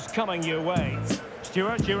rivals coming your way.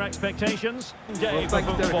 Stuart, your expectations? Well, thanks,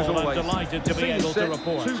 Derek, as always. I'm delighted to be able to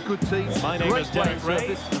report. Two good teams. My name is Derek Ray,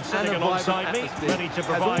 and sitting alongside me, ready to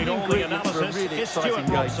provide all the analysis, is Stuart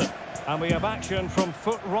Watson. And we have action from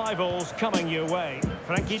foot rivals coming your way.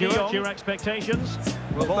 Frankie de Jong, your expectations?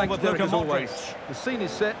 Well, thanks, Derek, as always. The scene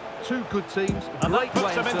is set. Two good teams, a great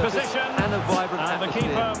playing surface, and a vibrant atmosphere. The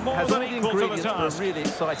keeper more has than all the equal to the ingredients for task. a really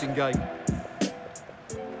exciting game.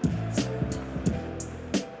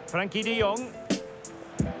 Frankie de Jong.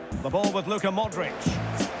 The ball with Luka Modric.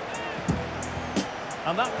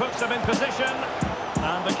 And that puts them in position.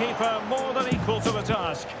 And the keeper more than equal to the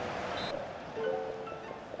task.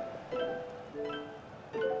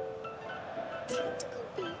 Tactical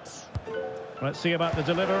beats. Let's see about the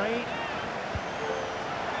delivery.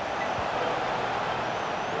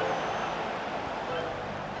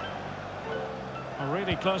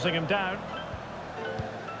 Really closing him down.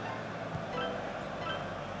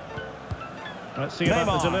 Let's see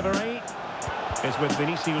about the delivery. Is with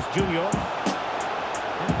Vinicius Junior.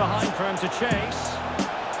 In behind for him to chase.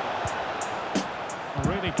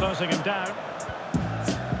 Really closing him down.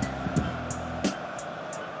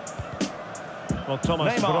 Well,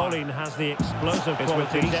 Thomas Brolin has the explosive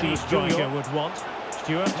qualities any striker would want.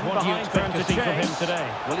 Stuart, what do you expect to see from him today?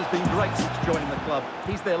 Well, he's been great since joining the club.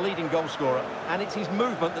 He's their leading goal scorer, and it's his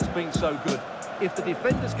movement that's been so good. If the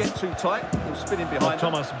defenders get too tight, he'll spin in behind them.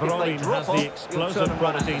 Thomas Brolin has the explosive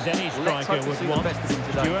qualities any striker would want.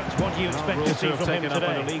 Stuart, what do you expect to see from him today?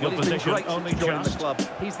 Well, he's been great since joining the club.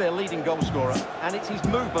 He's their leading goal scorer, and it's his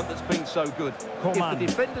movement that's been so good. If the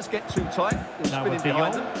defenders get too tight, he'll spin in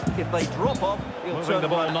behind them. If they drop off, he'll turn the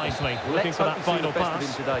ball nicely. Looking for that final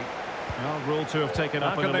pass. Today. Well, ruled to have taken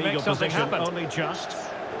up an illegal position. Only just.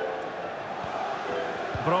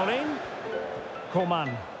 Brolin.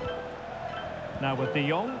 Coman. Now with de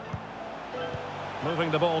Jong.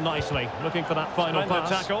 Moving the ball nicely. Looking for that final pass.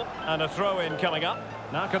 Tackle and a throw-in coming up.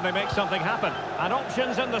 Now can they make something happen? And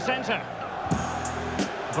options in the centre.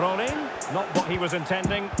 Brolin. Not what he was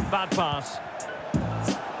intending. Bad pass.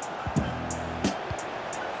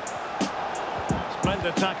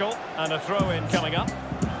 Splendid tackle and a throw-in coming up.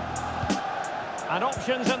 And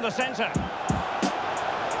options in the centre.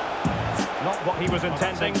 Not what he was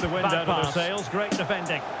intending. The wind out of their sails. Great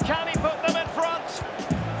defending. Can he put them in front?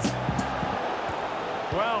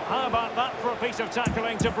 Well, how about that for a piece of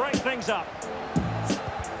tackling to break things up?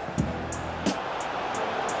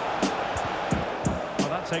 Well,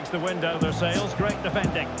 that takes the wind out of their sails. Great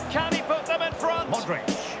defending. Can he put them in front? Modric.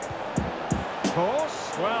 Of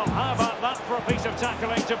course. Well, how about that for a piece of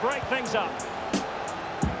tackling to break things up?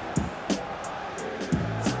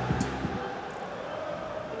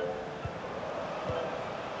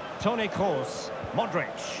 Toni Kroos,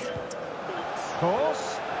 Modric.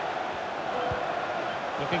 Kroos.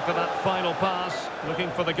 Looking for that final pass,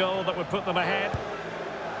 looking for the goal that would put them ahead.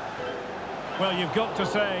 Well, you've got to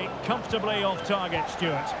say, comfortably off target,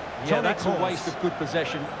 Stuart. Yeah, that's a waste of good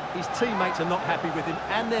possession. His teammates are not happy with him,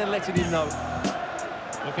 and they're letting him know.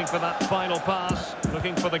 Looking for that final pass,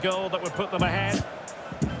 looking for the goal that would put them ahead.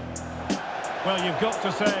 Well, you've got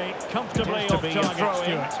to say, comfortably off target,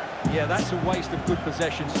 Stuart. Yeah, that's a waste of good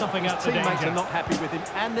possession. Stuffing out the teammates are not happy with him,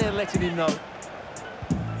 and they're letting him know.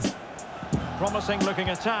 Promising looking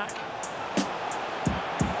attack.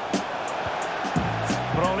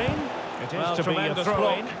 Brolin. It is to be a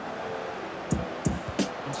throw-in.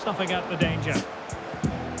 And stuffing out the danger.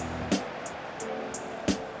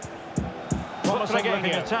 Promising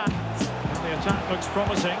looking attack. The attack looks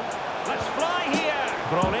promising. Let's fly here.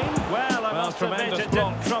 Brolin. Well, I must admit it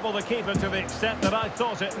didn't trouble the keeper to the extent that I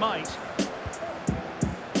thought it might.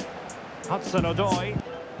 Hudson-Odoi.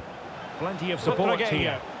 Plenty of support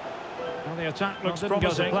here. Well, the attack looks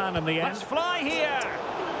promising. Plan in the end. Let's fly here.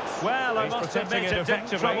 Well, I must admit it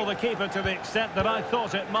didn't trouble the keeper to the extent that I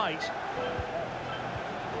thought it might.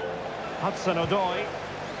 Hudson-Odoi.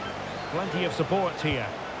 Plenty of support here.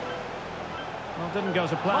 Well, didn't go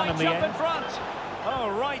to plan in the end. In front.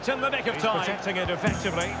 Oh, right in the nick of time. Protecting it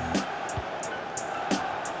effectively.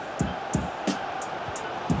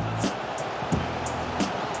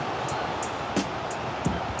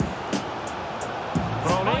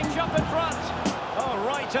 Brolin. Jump in front. Oh,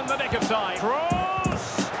 right in the nick of time.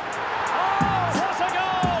 Kroos. Oh, what a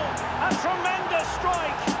goal! A tremendous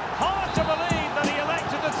strike. Hard to believe that he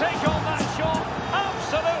elected to take on that shot.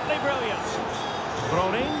 Absolutely brilliant.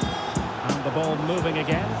 Brolin. And the ball moving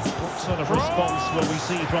again. What sort of response will we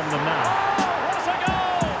see from them now? Oh, what a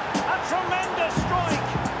goal! A tremendous strike.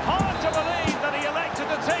 Hard to believe that he elected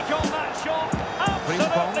to take on that shot.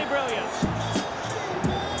 Absolutely brilliant.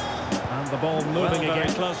 And the ball moving again. Very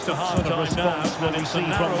close to half-time now, and it's a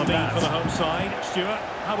narrow lead for the home side. Stuart,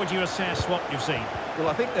 how would you assess what you've seen? Well,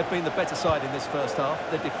 I think they've been the better side in this first half.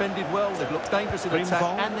 They've defended well, they've looked dangerous in attack,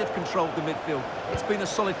 and they've controlled the midfield. It's been a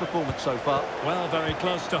solid performance so far. Well, very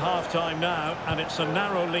close to half-time now, and it's a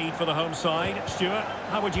narrow lead for the home side. Stuart,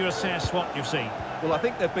 how would you assess what you've seen? Well, I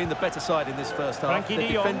think they've been the better side in this first half.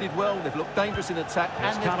 They've defended well, they've looked dangerous in attack,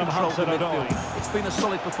 and they've controlled the midfield. It's been a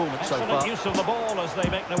solid performance so far. Excellent use of the ball as they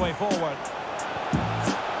make their way forward.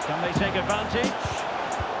 Can they take advantage?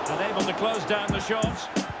 And able to close down the shots.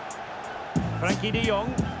 Frankie de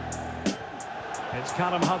Jong. It's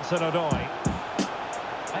Callum Hudson-Odoi.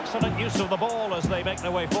 Excellent use of the ball as they make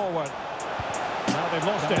their way forward. Now they've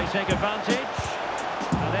lost it. They take advantage.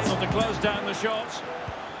 And able to close down the shots.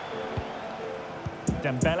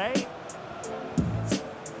 Dembele.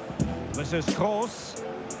 This is Kroos.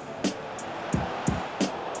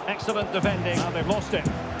 Excellent defending. Now they've lost it.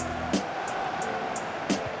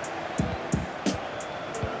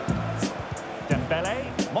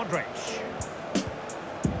 Dembele. Modric.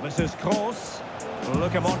 This is Kroos.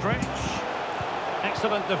 Luka Modric.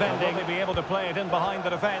 Excellent defending. Will they be able to play it in behind the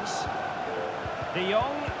defence? De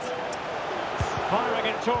Jong. Firing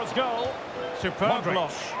it towards goal. Superb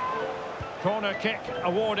block. Corner kick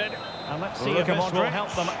awarded. And let's see if this will help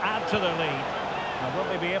them add to their lead. Now, will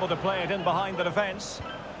they be able to play it in behind the defence?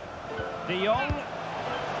 De Jong.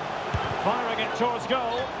 Firing it towards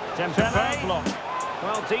goal. Dembele. Block.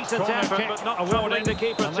 Well, decent effort, but not awarding the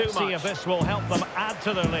keeper too much. Let's see if this will help them add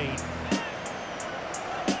to their lead.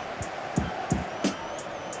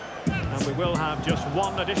 And we will have just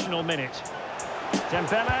one additional minute.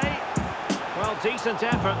 Dembele. Well, decent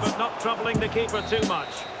effort, but not troubling the keeper too much.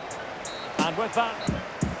 And with that...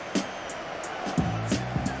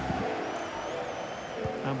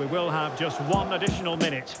 And we will have just one additional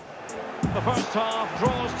minute. The first half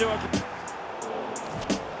draws to a...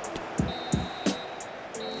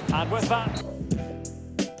 And with that...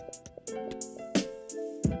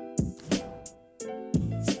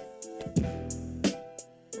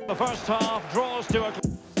 The first half draws to a...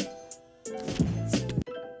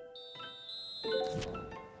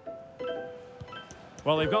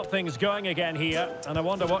 Well, they've got things going again here, and I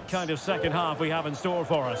wonder what kind of second half we have in store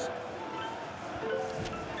for us.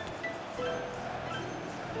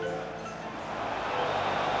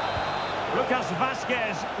 Lucas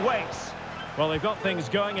Vazquez waits. Well, they've got things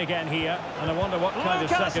going again here, and I wonder what kind of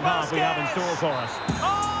second half we have in store for us.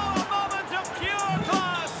 Oh, a moment of pure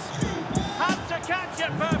class! Had to catch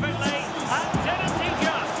it perfectly, and didn't he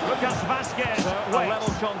just? Lucas Vazquez, a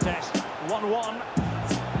level contest, 1-1.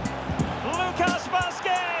 Lucas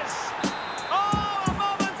Vazquez! Oh, a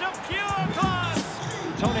moment of pure class!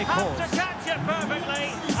 Toni Kroos. Had to catch it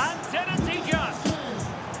perfectly, and didn't he just?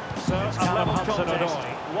 So, a level contest,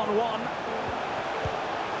 1-1.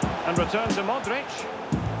 And return to Modric.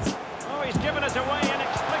 Oh, he's given it away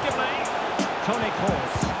inexplicably. Toni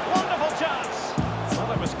Kroos. Wonderful chance.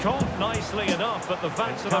 Well, it was caught nicely enough, but the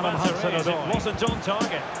fact of the matter is it wasn't on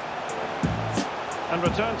target. And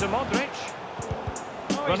return to Modric.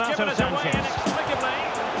 Oh, he's given it away inexplicably.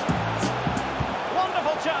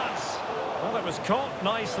 Wonderful chance. Well, it was caught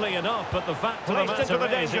nicely enough, but the fact of the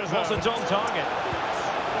matter is it wasn't on target.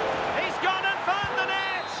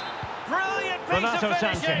 Piece of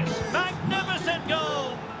finishing. Magnificent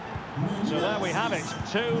goal. So there we have it,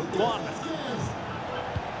 2-1.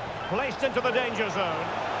 Placed into the danger zone.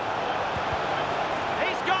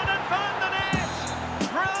 He's gone and found the net.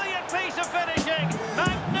 Brilliant piece of finishing.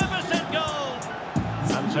 Magnificent goal.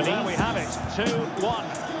 And so there we have it, 2-1.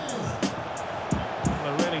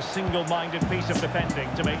 A really single-minded piece of defending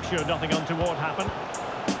to make sure nothing untoward happened.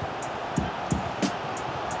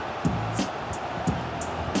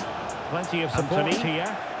 Plenty of support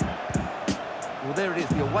here. Well, there it is.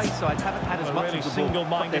 The away side haven't had as much really of the ball.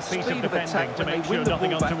 single-minded piece of defending to make sure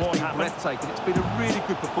nothing untoward happened. Breathtaking. It's been a really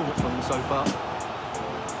good performance from them so far.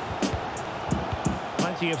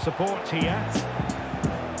 Plenty of support here.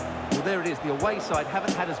 Well, there it is. The away side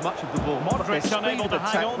haven't had as much of the ball. Modric unable to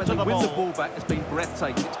hang on to the ball. When they win the ball back, has been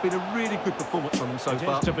breathtaking. It's been a really good performance from them so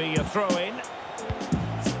far. It is to be a throw-in.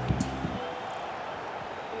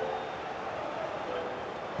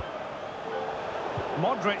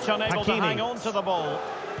 Modric unable to hang on to the ball.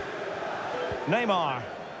 Neymar.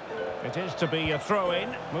 It is to be a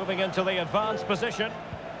throw-in, moving into the advanced position.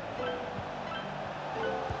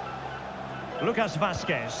 Lucas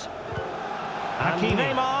Vazquez. And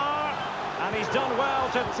Neymar. And he's done well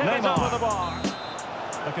to tip it over the bar.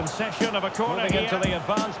 The concession of a corner moving into the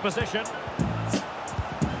advanced position.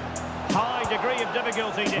 High degree of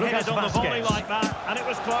difficulty to hit it on the volley like that, and it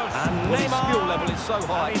was close. And his skill level is so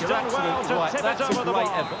high. And he's You're done absolutely well to right. tip That's it a over the great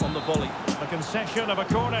bar. effort on the volley. The concession of a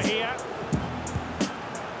corner here.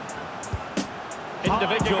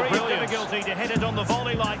 Individual difficulty to hit it on the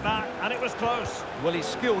volley like that, and it was close. Well, his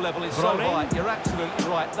skill level is so high. You're absolutely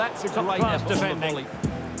right. That's a great effort defending. on the volley.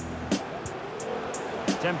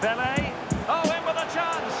 Dembele. Oh, in with a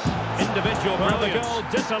chance. Individual brilliance. The goal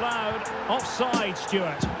disallowed. Offside,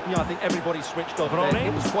 Stuart. Yeah, I think everybody switched off there.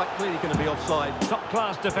 It was quite clearly going to be offside.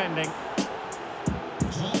 Top-class defending.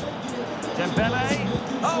 Dembele.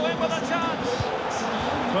 Oh, in with a chance.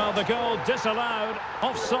 Well, the goal disallowed.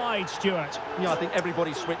 Offside, Stuart. Yeah, I think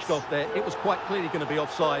everybody switched off there. It was quite clearly going to be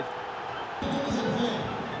offside.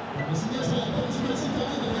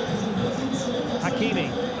 Hakimi.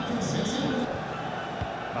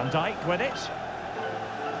 Van Dijk with it.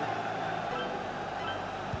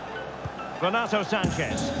 Renato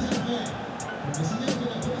Sanchez.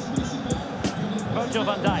 Virgil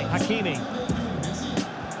van Dijk. Hakimi.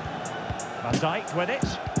 Van Dijk with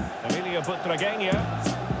it. Emilio Butragueño.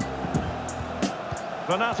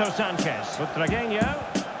 Renato Sanchez. Butragueño.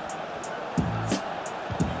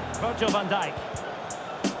 Virgil van Dijk.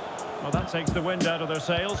 Well, that takes the wind out of their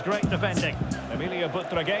sails. Great defending. Emilio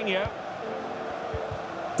Butragueño.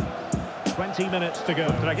 20 minutes to go.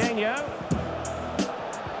 Butragueño.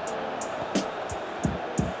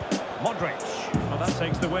 Modric. Well, that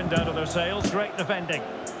takes the wind out of their sails. Great defending.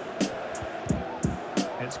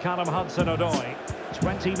 It's Callum Hudson-Odoi.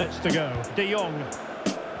 20 minutes to go. De Jong.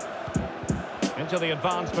 Into the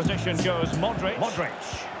advanced position goes Modric. Modric.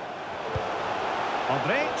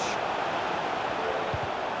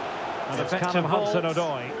 And it's Callum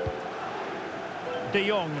Hudson-Odoi. De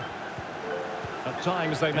Jong. At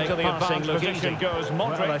times they make the advanced position goes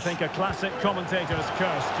Modric. Well, I think a classic commentator's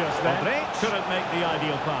curse just then. Modric couldn't make the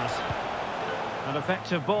ideal pass. An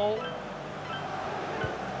effective ball.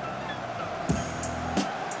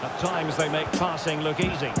 At times they make passing look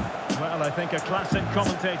easy. Well, I think a classic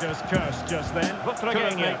commentator's curse just then.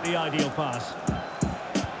 Couldn't make the ideal pass.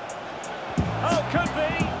 Oh, could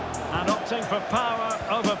be! And opting for power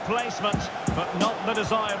over placement, but not the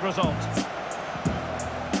desired result.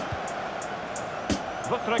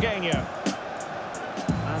 Butragueño.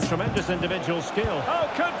 And tremendous individual skill. Oh,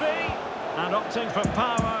 could be! And opting for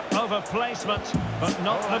power over placement, but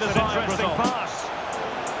not the desired result. Pass.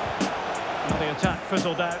 And the attack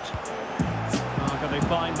fizzled out. How can they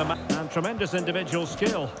find the man? And tremendous individual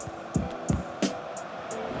skill.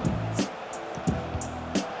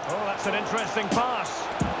 Oh, that's an interesting pass.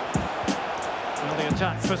 Well, the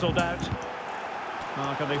attack fizzled out.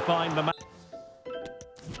 How can they find the man?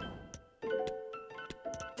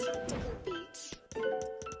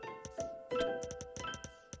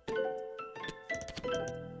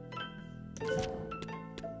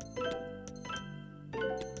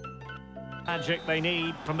 Magic they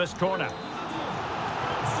need from this corner.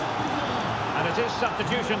 And it is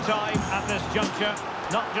substitution time at this juncture,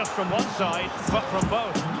 not just from one side, but from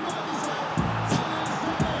both.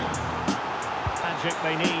 Magic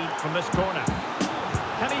they need from this corner.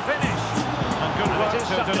 Can he finish? And good work. It is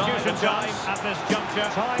substitution time at this juncture,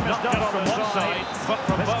 not just from one side, but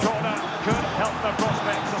from both. This corner could help their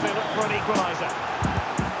prospects as they look for an equaliser.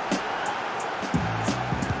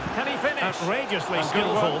 Outrageously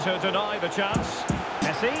skillful to deny the chance.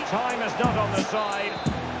 Messi. Time is not on the side.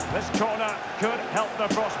 This corner could help the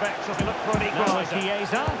prospects as they look for an equaliser.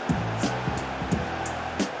 Chiesa.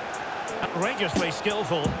 Outrageously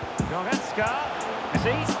skillful. Goretzka.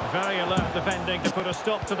 Messi. Very alert defending to put a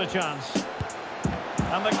stop to the chance.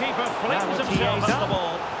 And the keeper flings himself at the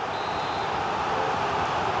ball.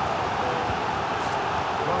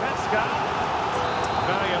 Goretzka.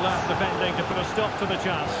 Very alert defending to put a stop to the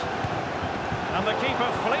chance. And the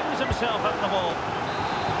keeper flings himself at the ball.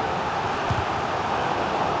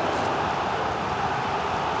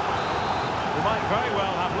 We might very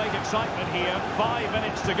well have late excitement here. 5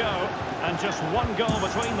 minutes to go, and just one goal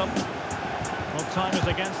between them. Well, time is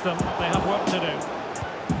against them. They have work to do.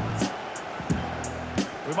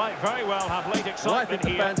 We might very well have late excitement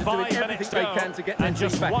here. 5 minutes to go, and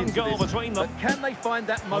just one goal between them. But can they find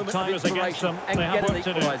that moment of inspiration and get an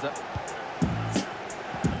equaliser?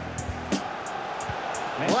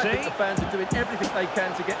 Well, I think the fans are doing everything they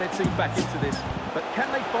can to get their team back into this. But can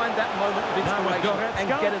they find that moment of inspiration and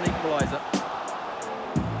get an equaliser?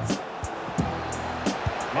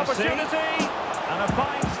 Opportunity! And a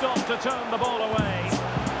fine stop to turn the ball away.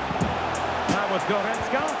 Now with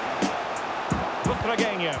Goretzka.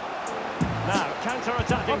 Butragueño. Now,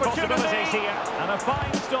 counter-attacking possibilities here. And a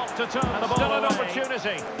fine stop to turn the ball away. Still an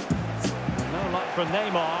opportunity. No luck for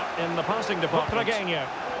Neymar in the passing department.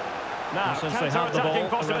 Now, since they have the ball,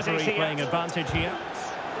 the referee playing advantage here.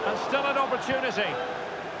 And still an opportunity.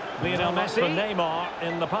 Lionel Messi for Neymar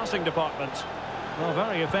in the passing department. Well,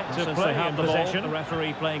 very effective play in possession. The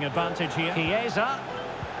referee playing advantage here. Chiesa.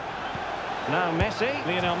 Now Messi.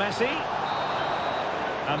 Lionel Messi.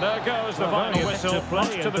 And there goes the final whistle,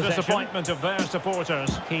 much to the disappointment of their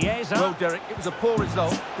supporters. Chiesa. Well, Derek, it was a poor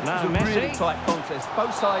result. It was a really tight contest.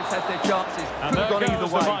 Both sides had their chances. And there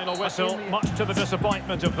goes the final whistle, much to the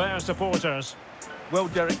disappointment of their supporters. Well,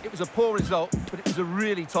 Derek, it was a poor result, but it was a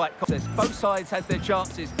really tight contest. Both sides had their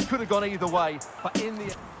chances. Could have gone either way, but in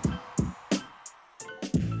the...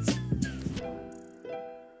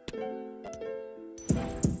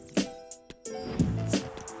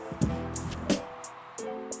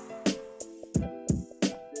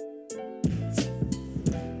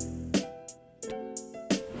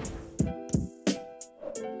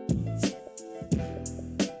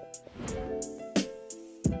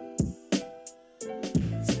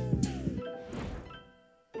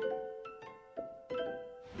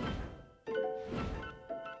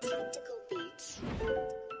 Tactical beats.